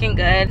so freaking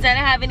good. I didn't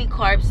have any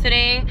carbs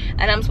today,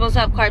 and I'm supposed to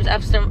have carbs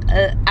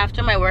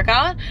after my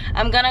workout.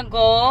 I'm gonna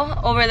go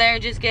over there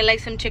and just get like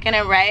some chicken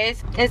and rice.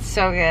 It's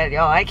so good,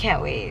 y'all. I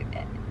can't wait.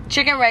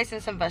 Chicken, rice,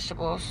 and some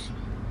vegetables.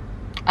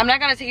 I'm not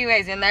gonna take you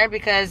guys in there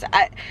because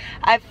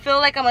I feel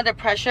like I'm under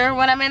pressure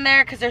when I'm in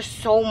there because there's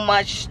so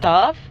much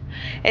stuff.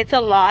 It's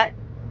a lot,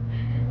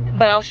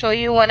 but I'll show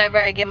you whenever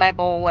I get my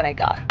bowl what I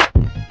got.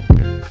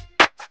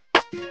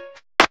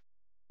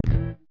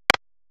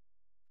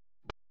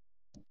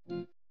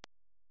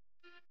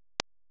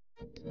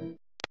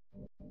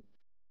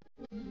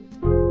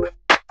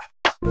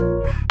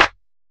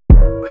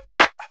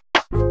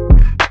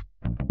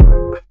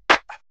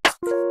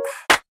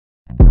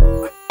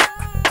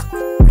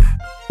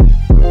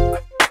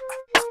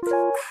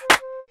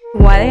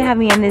 Why they have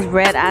me in this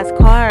red ass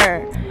car?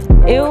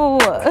 Ew.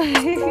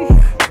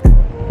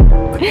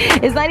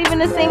 It's not even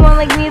the same one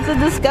like me, it's a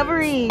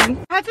Discovery.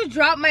 I had to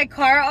drop my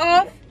car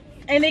off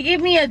and they gave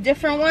me a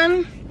different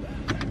one.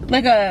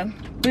 Like a,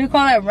 what do you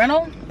call that,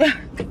 rental?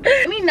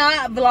 Let me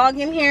not vlog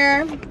in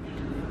here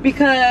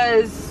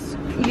because,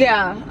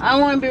 yeah, I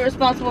don't want to be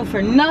responsible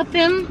for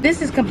nothing.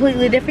 This is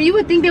completely different. You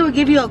would think they would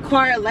give you a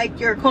car like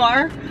your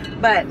car,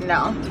 but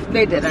no,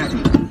 they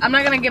didn't. I'm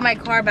not gonna get my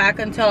car back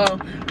until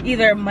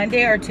either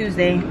Monday or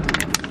Tuesday.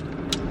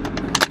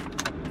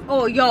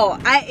 Oh, yo,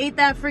 I ate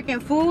that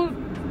freaking food.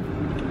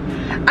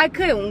 I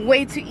couldn't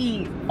wait to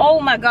eat. Oh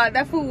my God,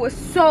 that food was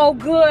so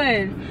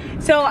good.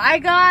 So I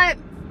got,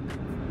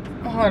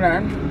 hold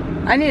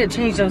on, I need to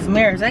change those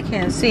mirrors, I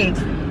can't see.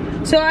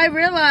 So I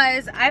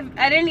realized I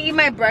didn't eat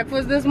my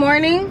breakfast this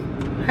morning.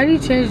 How do you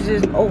change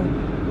this? Oh,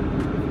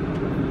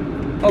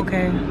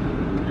 okay.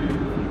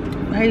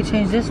 How do you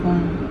change this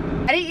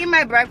one? I didn't eat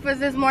my breakfast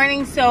this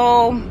morning,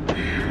 so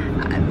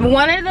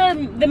one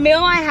of the meal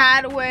I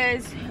had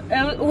was,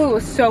 it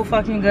was so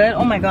fucking good.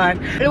 Oh my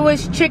God. It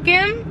was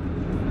chicken,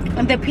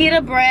 the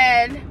pita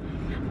bread,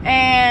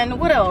 and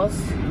what else?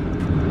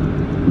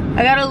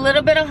 I got a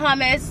little bit of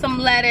hummus, some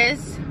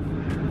lettuce,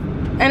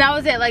 and that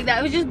was it. Like that,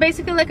 it was just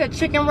basically like a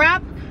chicken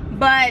wrap,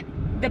 but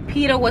the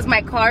pita was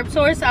my carb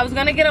source. I was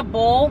gonna get a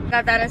bowl,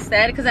 got that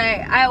instead, because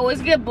I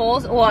always get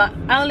bowls. Well,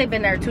 I only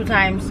been there 2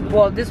 times.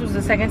 Well, this was the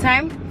 2nd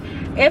time.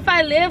 If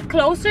I live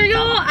closer,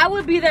 y'all, I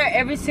would be there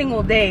every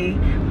single day,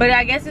 but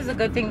I guess it's a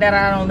good thing that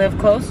I don't live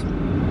close.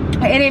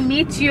 And it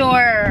meets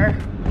your,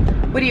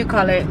 what do you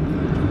call it,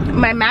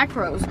 my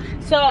macros.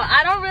 So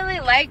I don't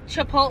really like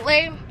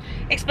Chipotle,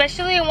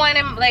 especially when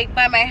I'm like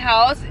by my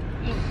house.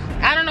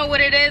 I don't know what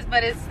it is,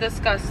 but it's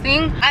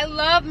disgusting. I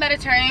love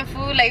Mediterranean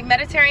food. Like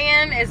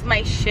Mediterranean is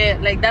my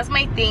shit. Like that's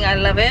my thing. I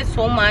love it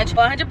so much.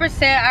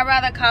 100% I'd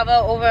rather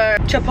Cava over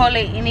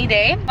Chipotle any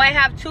day. I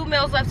have 2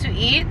 meals left to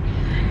eat.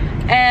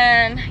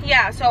 And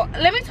yeah, so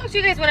let me talk to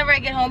you guys whenever I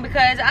get home,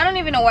 because I don't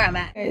even know where I'm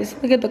at. Guys,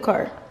 look at the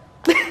car.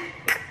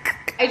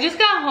 I just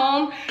got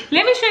home.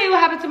 Let me show you what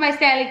happened to my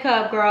Stanley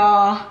Cup,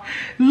 girl.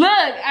 Look,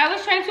 I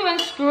was trying to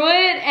unscrew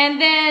it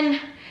and then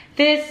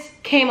this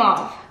came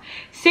off.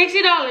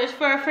 $60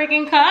 for a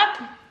freaking cup.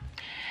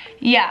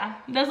 Yeah,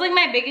 that's like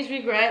my biggest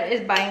regret,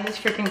 is buying this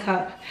freaking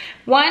cup.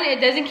 1,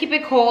 it doesn't keep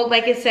it cold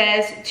like it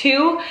says.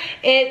 2,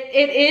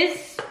 it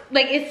is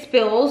like it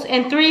spills.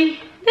 And 3,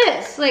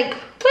 this, like,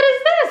 what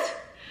is this?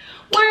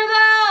 What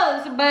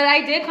are those? But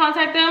I did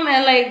contact them,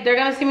 and like they're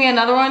gonna send me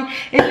another one.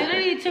 It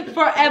literally took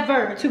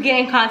forever to get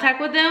in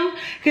contact with them,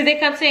 because they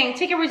kept saying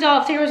take it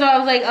resolved, take it resolved. I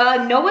was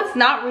like, no, it's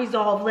not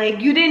resolved. Like,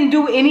 you didn't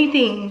do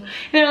anything.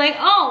 And they're like,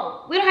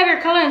 oh, we don't have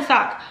your color in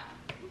stock.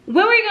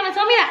 When were you gonna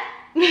tell me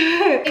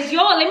that?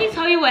 Y'all, let me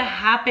tell you what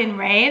happened,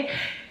 right?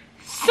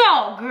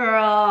 So,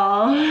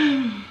 girl,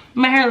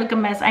 my hair look a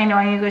mess. I know,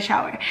 I need to go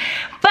shower.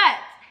 But,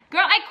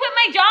 girl, I quit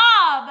my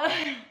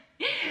job.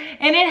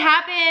 And it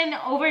happened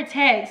over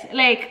text.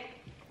 Like,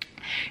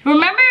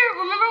 remember whenever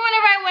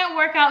I went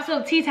workout?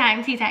 So tea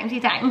time.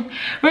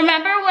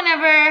 Remember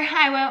whenever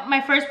I went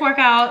my first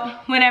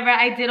workout, whenever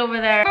I did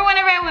over there? Remember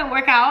whenever I went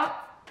workout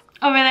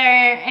over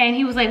there, and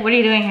he was like, what are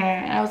you doing here?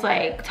 And I was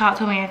like, Todd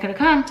told me I could have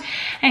come.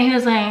 And he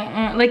was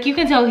like you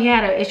can tell he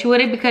had an issue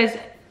with it, because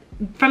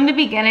from the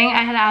beginning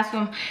I had asked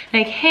him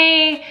like,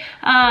 hey,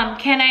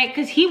 can I,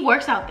 because he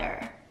works out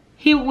there.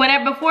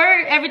 Before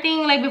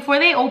everything, like before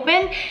they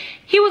opened,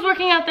 he was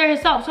working out there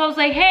himself. So I was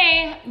like,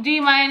 hey, do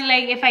you mind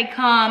like if I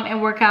come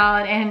and work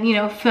out and, you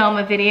know, film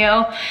a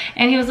video?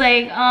 And he was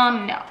like,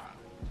 no.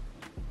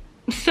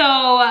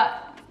 So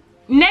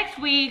next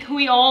week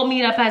we all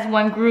meet up as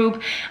one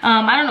group.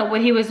 I don't know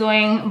what he was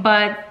doing,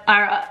 but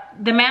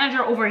the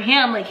manager over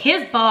him, like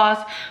his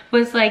boss,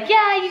 was like,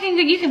 yeah, you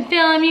can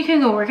film, you can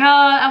go work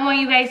out. I want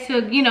you guys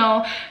to, you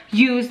know,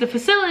 use the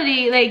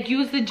facility, like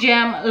use the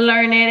gym,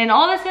 learn it, and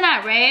all this and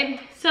that, right?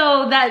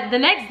 So that the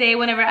next day,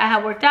 whenever I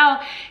had worked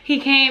out, he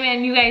came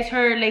and you guys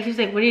heard, like, he was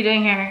like, what are you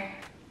doing here?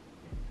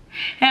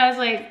 And I was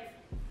like,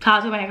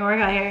 Todd told me I can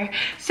work out here.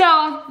 So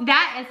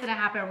that incident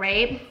happened,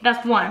 right?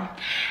 That's one.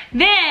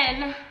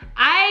 Then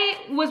I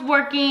was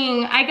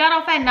working, I got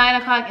off at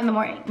 9 o'clock in the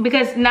morning,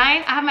 because 9, I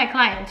have my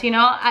clients, you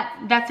know,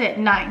 that's it,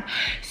 9.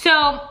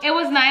 So it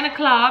was 9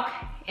 o'clock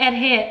at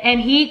hit,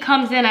 and he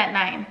comes in at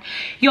 9.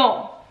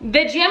 Yo,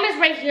 the gym is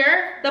right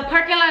here, the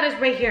parking lot is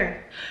right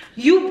here.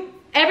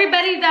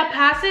 Everybody that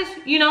passes,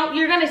 you know,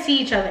 you're gonna see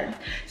each other.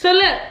 So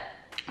look,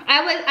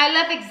 I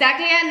left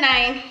exactly at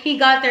 9, he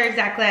got there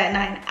exactly at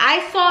 9.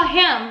 I saw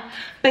him,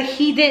 but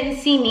he didn't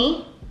see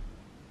me.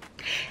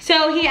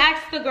 So he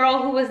asked the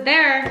girl who was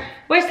there,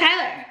 where's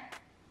Tyler?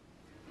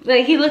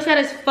 Like, he looks at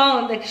his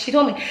phone, like she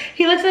told me.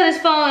 He looks at his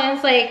phone and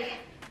it's like,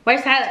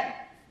 where's Tyler?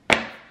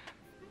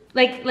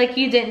 Like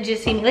you didn't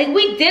just see me. Like,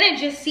 we didn't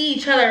just see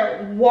each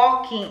other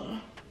walking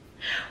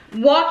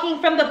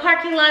from the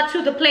parking lot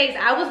to the place.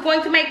 I was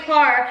going to my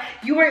car.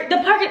 You were, the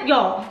parking,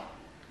 y'all.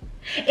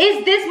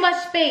 Is this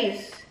much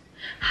space?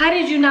 How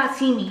did you not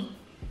see me?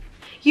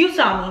 You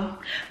saw me.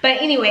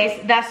 But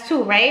anyways, that's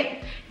 2,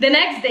 right? The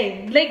next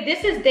day, like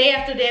this is day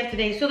after day after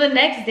day. So the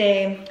next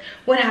day,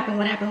 what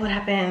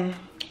happened?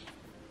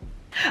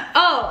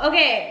 Oh,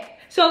 okay.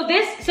 So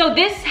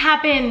this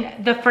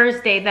happened the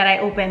first day that I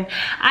opened.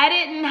 I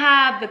didn't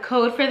have the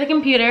code for the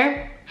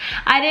computer.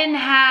 I didn't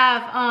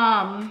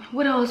have,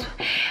 what else?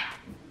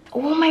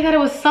 Oh my God, it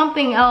was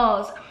something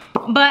else.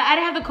 but I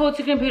didn't have the code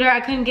to the computer. I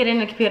couldn't get in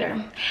the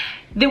computer.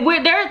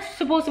 They're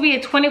supposed to be a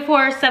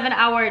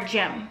 24/7-hour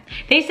gym.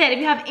 They said if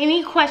you have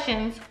any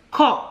questions,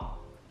 call,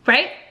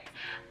 right?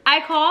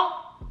 I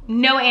call,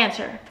 no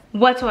answer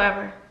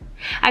whatsoever.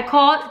 I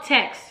called,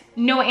 text,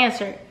 no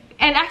answer.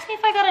 And asked me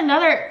if I got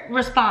another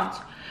response.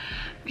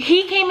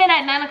 He came in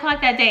at 9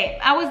 o'clock that day.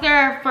 I was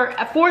there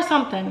for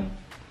something.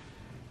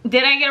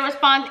 Did I get a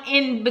response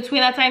in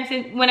between that time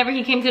since whenever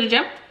he came to the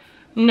gym?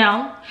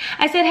 No.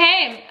 I said,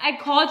 hey, I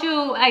called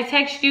you, I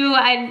texted you,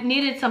 I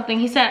needed something.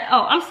 He said,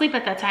 oh, I'm asleep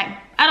at that time.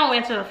 I don't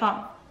answer the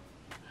phone.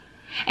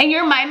 And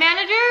you're my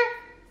manager?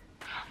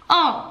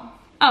 Oh,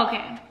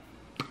 okay.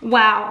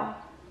 Wow.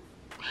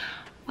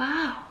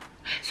 Wow.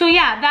 So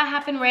yeah, that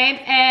happened,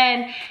 right?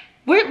 And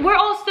we're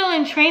all still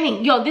in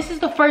training. Yo, this is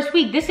the first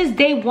week. This is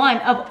day 1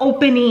 of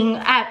opening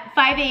at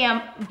 5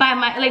 a.m. by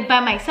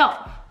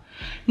myself.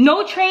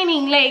 No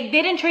training, like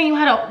they didn't train you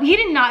how to, he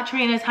did not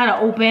train us how to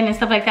open and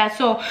stuff like that.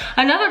 So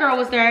another girl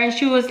was there and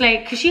she was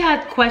like, cause she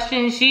had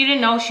questions, she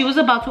didn't know, she was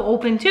about to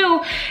open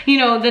too, you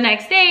know, the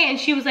next day. And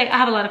she was like, I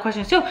have a lot of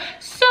questions too.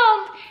 So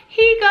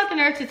he got the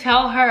nerve to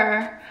tell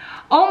her,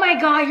 oh my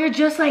God, you're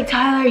just like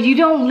Tyler, you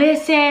don't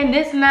listen,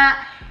 this and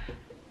that.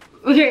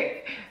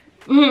 Okay,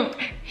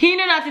 he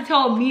knew not to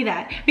tell me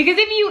that. Because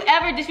if you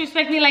ever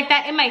disrespect me like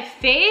that in my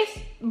face,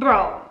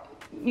 bro,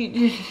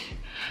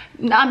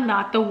 I'm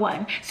not the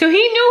one. So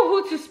he knew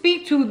who to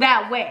speak to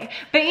that way.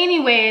 But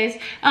anyways,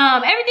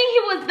 everything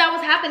that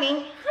was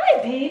happening.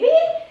 Hi, baby.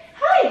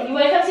 Hi. You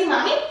wanna come see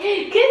mommy?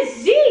 Good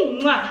see.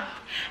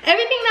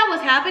 Everything that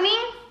was happening,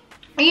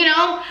 you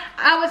know,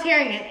 I was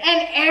hearing it.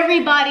 And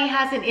everybody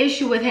has an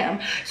issue with him.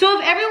 So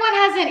if everyone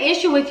has an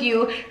issue with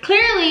you,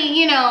 clearly,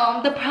 you know,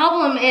 the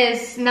problem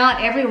is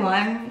not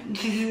everyone.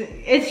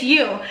 It's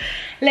you.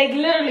 Like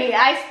literally,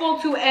 I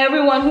spoke to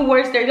everyone who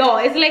works there. Y'all,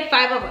 it's like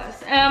 5 of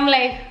us. And I'm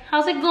like,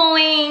 how's it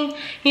going?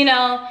 You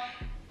know,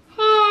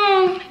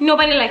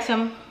 nobody likes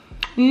him.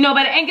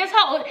 Nobody. And guess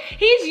how old?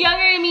 He's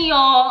younger than me,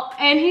 y'all.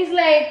 And he's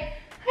like,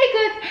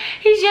 hi, good.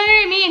 He's younger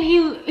than me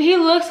and he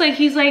looks like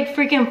he's like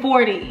freaking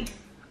 40.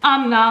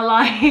 I'm not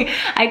lying.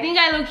 I think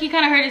I low-key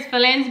kind of hurt his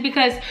feelings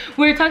because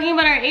we were talking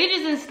about our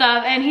ages and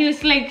stuff. And he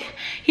was like,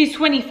 he's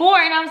 24.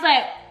 And I was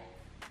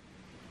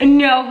like,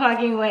 no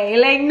fucking way.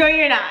 Like, no,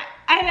 you're not.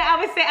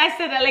 I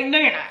said that like, no,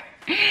 you're not.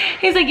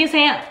 He's like, yes, I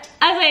am.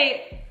 I was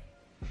like,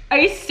 are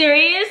you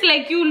serious?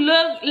 Like, you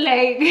look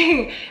like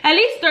at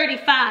least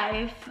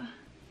 35.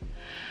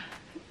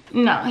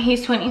 No,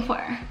 he's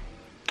 24.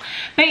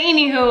 But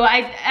anywho,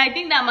 I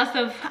think that must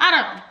have, I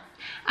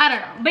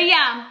don't know. But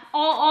yeah,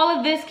 all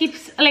of this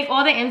keeps, like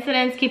all the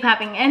incidents keep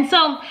happening. And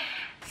so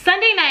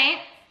Sunday night,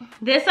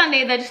 this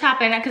Sunday that just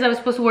happened, because I was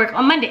supposed to work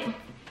on Monday.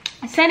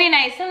 Sunday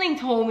night, something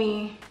told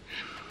me,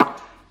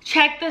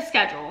 check the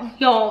schedule.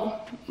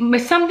 Y'all,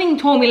 something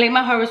told me, like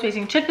my heart was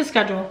racing, check the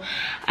schedule.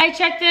 I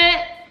checked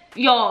it,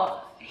 y'all.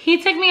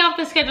 He took me off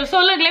the schedule. So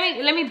look,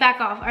 let me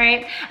back off, all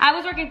right? I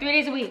was working 3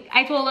 days a week.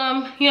 I told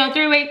him, you know,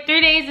 3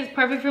 days is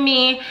perfect for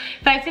me.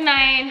 5 to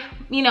 9,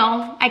 you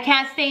know, I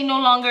can't stay no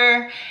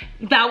longer.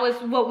 That was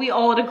what we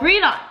all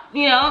agreed on,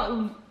 you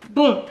know,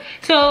 boom.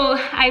 So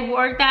I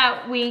worked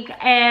that week,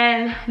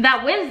 and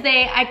that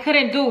Wednesday I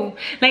couldn't do.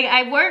 Like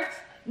I worked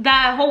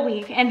that whole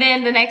week, and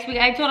then the next week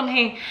I told him,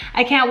 hey,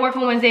 I can't work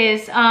on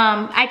Wednesdays.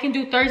 I can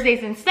do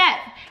Thursdays instead.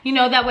 You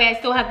know, that way I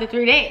still have the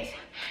 3 days.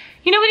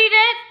 You know what he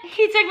did?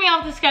 He took me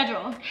off the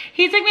schedule.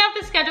 He took me off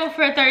the schedule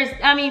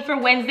for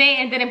Wednesday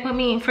and didn't put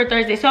me in for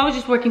Thursday. So I was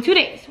just working 2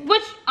 days,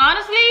 which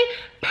honestly,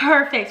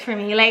 perfect for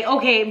me. Like,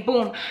 okay,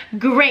 boom,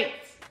 great.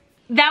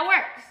 That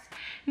works.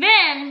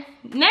 Then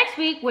next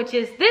week, which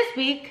is this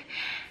week,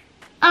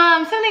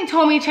 something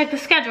told me to check the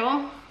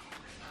schedule.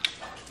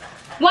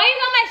 Why you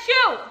got my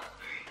shoe?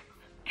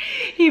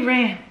 He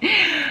ran.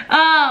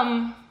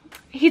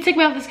 He took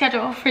me off the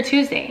schedule for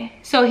Tuesday.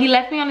 So he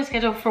left me on the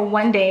schedule for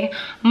 1 day,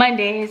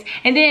 Mondays,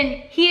 and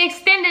then he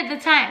extended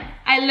the time.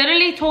 I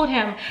literally told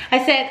him,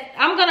 I said,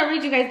 I'm gonna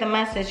read you guys the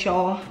message,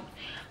 y'all.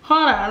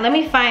 Hold on, let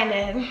me find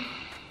it.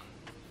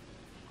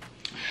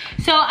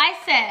 So I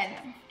said,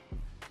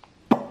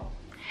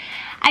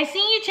 I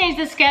seen you change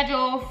the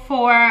schedule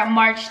for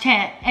March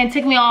 10th and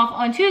took me off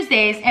on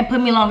Tuesdays and put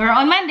me longer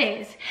on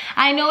Mondays.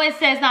 I know it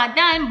says not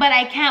done, but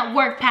I can't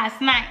work past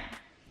 9.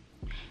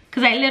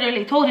 Because I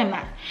literally told him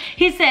that.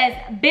 He says,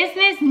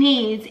 business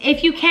needs,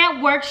 if you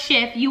can't work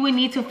shift, you would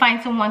need to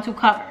find someone to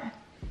cover.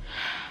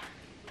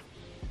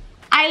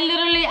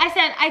 I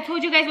said, I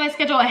told you guys my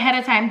schedule ahead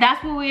of time.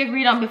 That's what we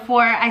agreed on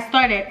before I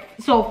started.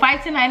 So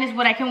 5 to 9 is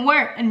what I can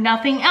work and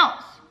nothing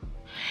else.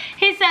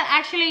 He said,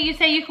 actually, you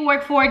said you could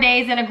work 4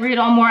 days and agreed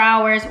on more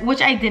hours,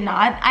 which I did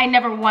not. I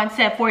never once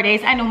said 4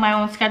 days. I know my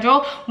own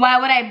schedule. Why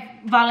would I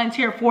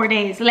volunteer 4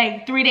 days?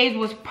 Like 3 days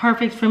was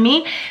perfect for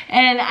me.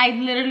 And I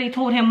literally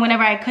told him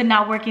whenever I could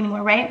not work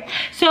anymore, right?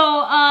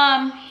 So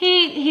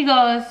he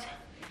goes,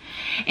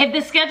 if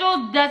the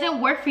schedule doesn't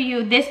work for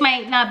you, this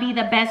might not be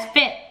the best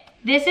fit.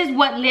 This is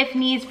what Lyft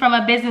needs from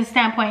a business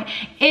standpoint.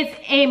 It's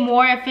a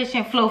more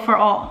efficient flow for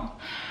all.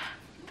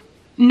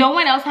 No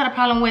one else had a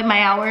problem with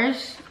my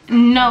hours.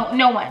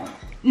 No one.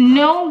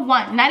 No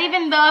one, not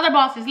even the other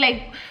bosses.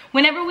 Like,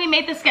 whenever we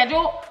made the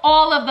schedule,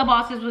 all of the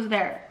bosses was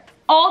there.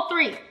 All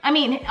three. I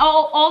mean,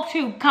 all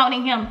two,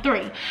 counting him,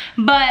 3.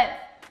 But,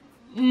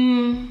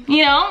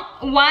 you know,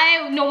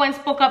 why no one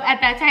spoke up at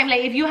that time?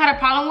 Like, if you had a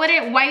problem with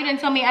it, why you didn't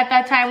tell me at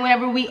that time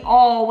whenever we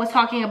all was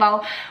talking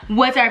about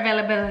what's our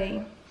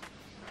availability?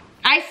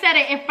 I said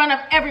it in front of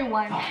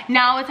everyone.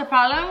 Now it's a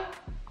problem.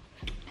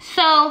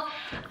 So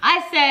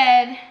I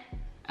said,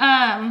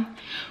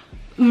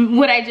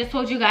 what I just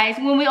told you guys.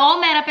 When we all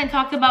met up and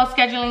talked about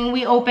scheduling,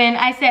 we opened,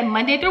 I said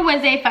Monday through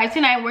Wednesday, 5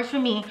 to 9 works for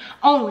me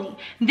only.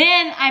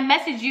 Then I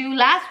messaged you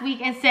last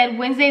week and said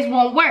Wednesdays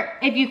won't work.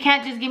 If you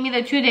can't just give me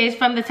the 2 days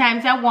from the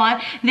times I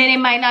want, then it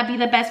might not be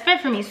the best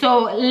fit for me.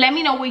 So let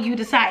me know what you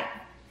decide.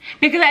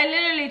 Because I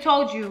literally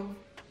told you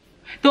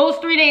those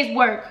 3 days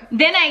work.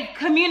 Then I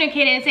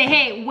communicated and say,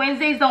 hey,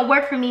 Wednesdays don't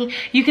work for me.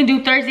 You can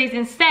do Thursdays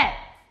instead.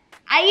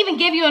 I even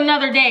give you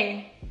another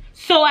day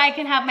so I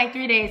can have my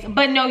 3 days.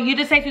 But no, you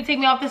decide to take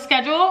me off the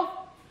schedule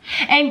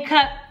and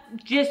cut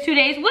just 2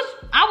 days, which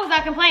I was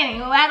not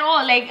complaining at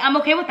all. Like, I'm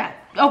okay with that,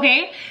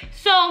 okay?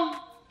 So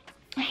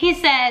he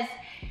says,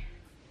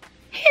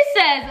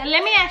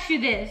 let me ask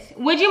you this.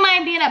 Would you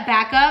mind being a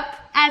backup?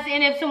 As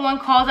in, if someone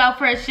calls out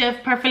for a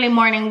shift perfectly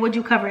morning, would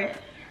you cover it?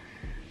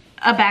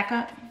 A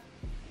backup?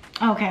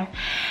 Okay.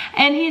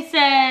 And he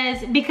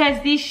says,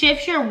 because these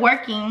shifts you're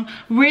working,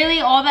 really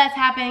all that's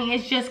happening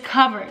is just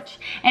coverage.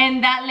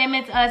 And that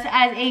limits us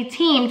as a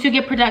team to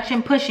get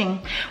production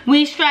pushing.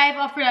 We strive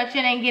of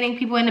production and getting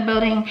people in the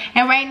building.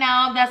 And right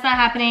now, that's not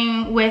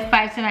happening with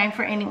 5 to 9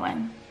 for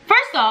anyone.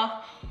 First off,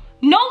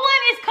 no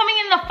one is coming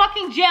in the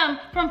fucking gym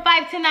from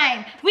 5 to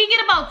 9. We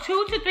get about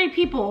 2 to 3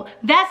 people.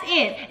 That's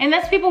it. And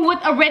that's people with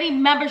already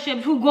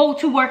memberships who go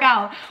to work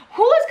out.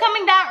 Who is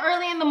coming that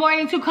early in the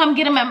morning to come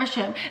get a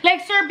membership?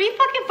 Like, sir, be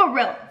fucking for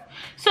real.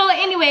 So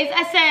anyways,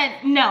 I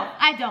said, no,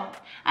 I don't.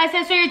 I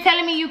said, so you're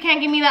telling me you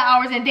can't give me the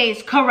hours and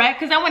days, correct?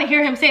 Because I want to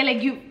hear him say,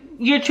 like,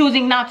 you're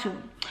choosing not to.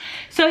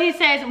 So he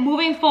says,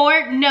 moving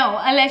forward, no,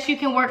 unless you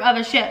can work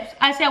other shifts.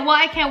 I said, well,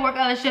 I can't work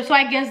other shifts, so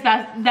I guess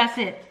that's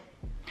it.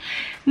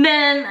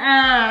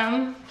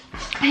 Then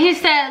he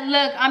said,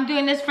 look, I'm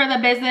doing this for the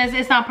business.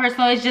 It's not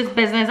personal, it's just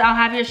business. I'll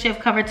have your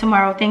shift covered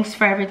tomorrow. Thank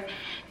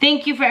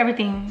you for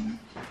everything.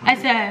 I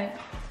said,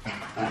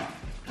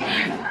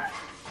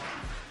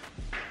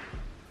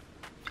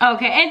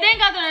 okay. And then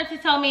got the nerve to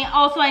tell me,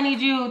 also I need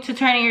you to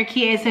turn in your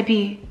key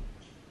ASAP.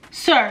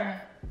 Sir,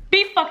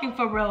 be fucking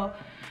for real.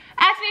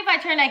 Ask me if I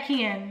turn that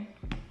key in.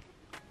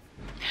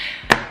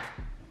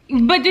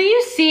 But do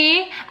you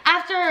see,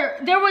 after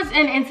there was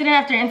an incident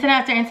after incident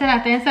after incident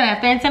after incident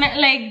after incident,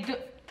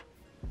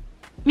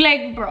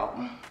 like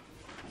bro.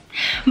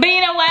 But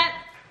you know what?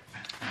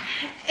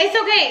 It's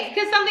okay,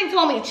 because something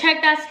told me,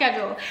 check that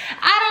schedule.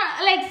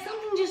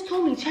 Something just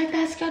told me, check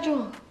that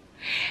schedule.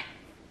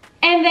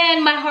 And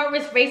then my heart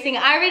was racing.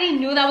 I already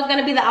knew that was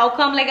gonna be the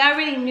outcome. Like, I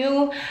already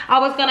knew I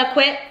was gonna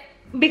quit,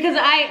 because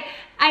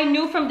I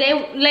knew from day,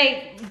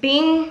 like,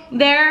 being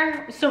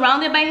there,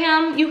 surrounded by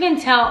him, you can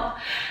tell.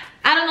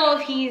 I don't know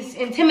if he's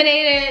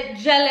intimidated,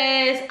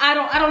 jealous,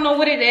 I don't know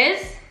what it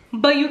is,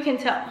 but you can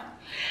tell.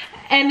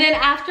 And then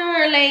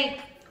after,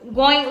 like,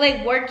 going,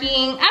 like,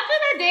 working, after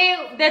that day,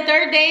 the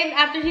 3rd day,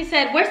 after he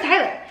said, where's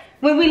Tyler?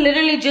 When we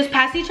literally just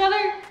passed each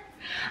other,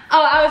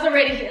 oh, I was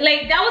already,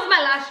 like, that was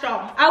my last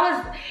straw.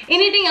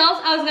 Anything else,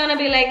 I was gonna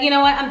be like, you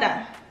know what, I'm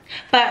done.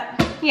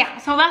 But yeah,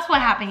 so that's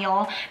what happened,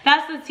 y'all.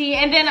 That's the tea.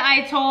 And then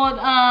I told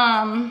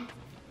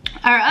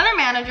our other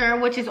manager,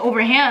 which is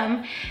over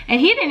him,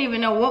 and he didn't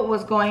even know what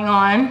was going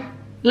on,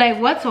 like,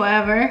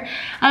 whatsoever.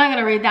 I'm not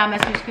gonna read that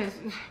message,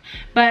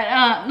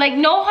 but like,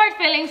 no hard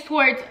feelings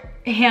towards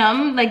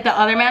him, like the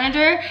other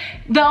manager.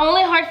 The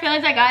only hard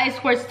feelings I got is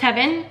towards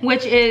Tevin,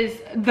 which is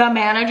the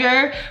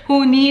manager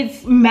who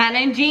needs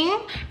managing,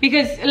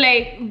 because,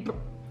 like,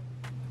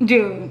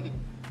 dude.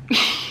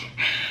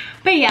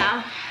 But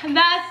yeah,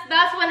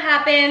 that's what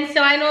happened.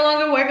 So I no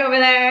longer work over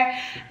there.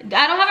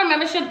 I don't have a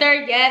membership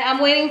there yet.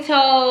 I'm waiting till,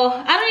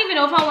 I don't even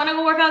know if I want to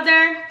go work out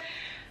there,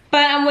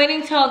 but I'm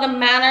waiting till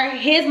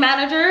his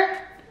manager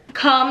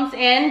comes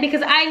in,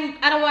 because I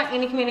don't want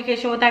any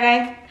communication with that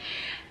guy.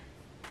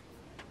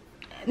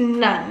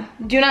 None.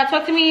 Do not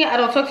talk to me. I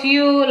don't talk to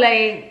you.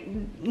 Like,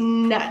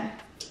 none.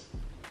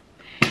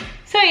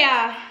 So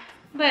yeah,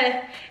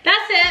 but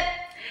that's it.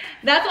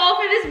 That's all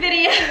for this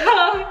video.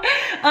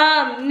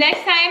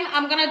 Next time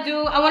I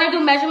want to do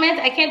measurements.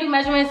 I can't do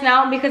measurements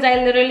now because I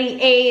literally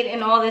ate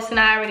and all this, and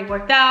I already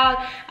worked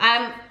out.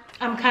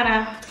 I'm kind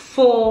of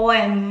full,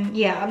 and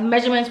yeah,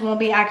 measurements won't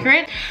be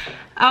accurate.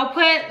 I'll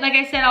put, like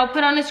I said, I'll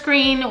put on the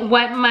screen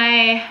what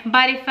my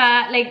body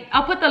fat, like,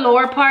 I'll put the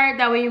lower part,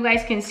 that way you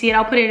guys can see it.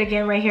 I'll put it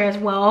again right here as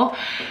well,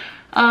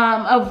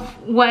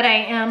 of what I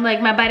am,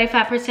 like my body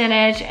fat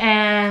percentage,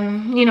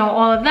 and you know,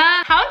 all of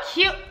that. How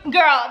cute,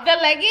 girl, the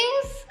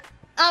leggings.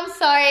 I'm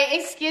sorry,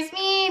 excuse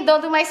me,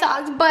 don't do my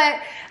socks, but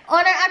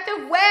on our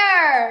active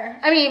wear,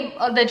 I mean,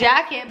 the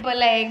jacket, but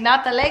like,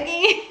 not the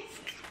leggings.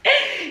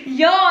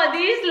 Yo,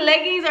 these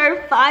leggings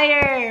are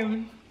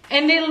fire.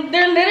 and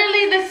they're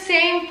literally the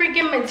same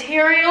freaking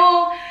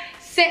material,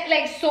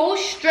 like so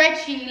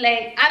stretchy.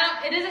 Like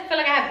it doesn't feel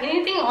like I have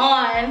anything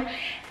on,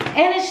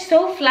 and it's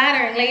so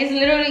flattering. Like it's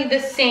literally the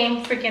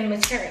same freaking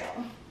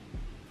material.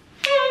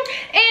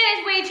 And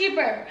it's way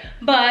cheaper.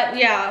 But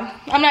yeah,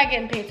 I'm not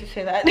getting paid to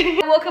say that.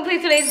 We'll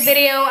complete today's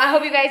video. I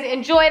hope you guys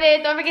enjoyed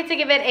it. Don't forget to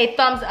give it a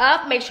thumbs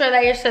up. Make sure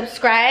that you're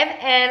subscribed.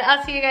 And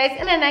I'll see you guys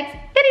in the next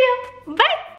video. Bye.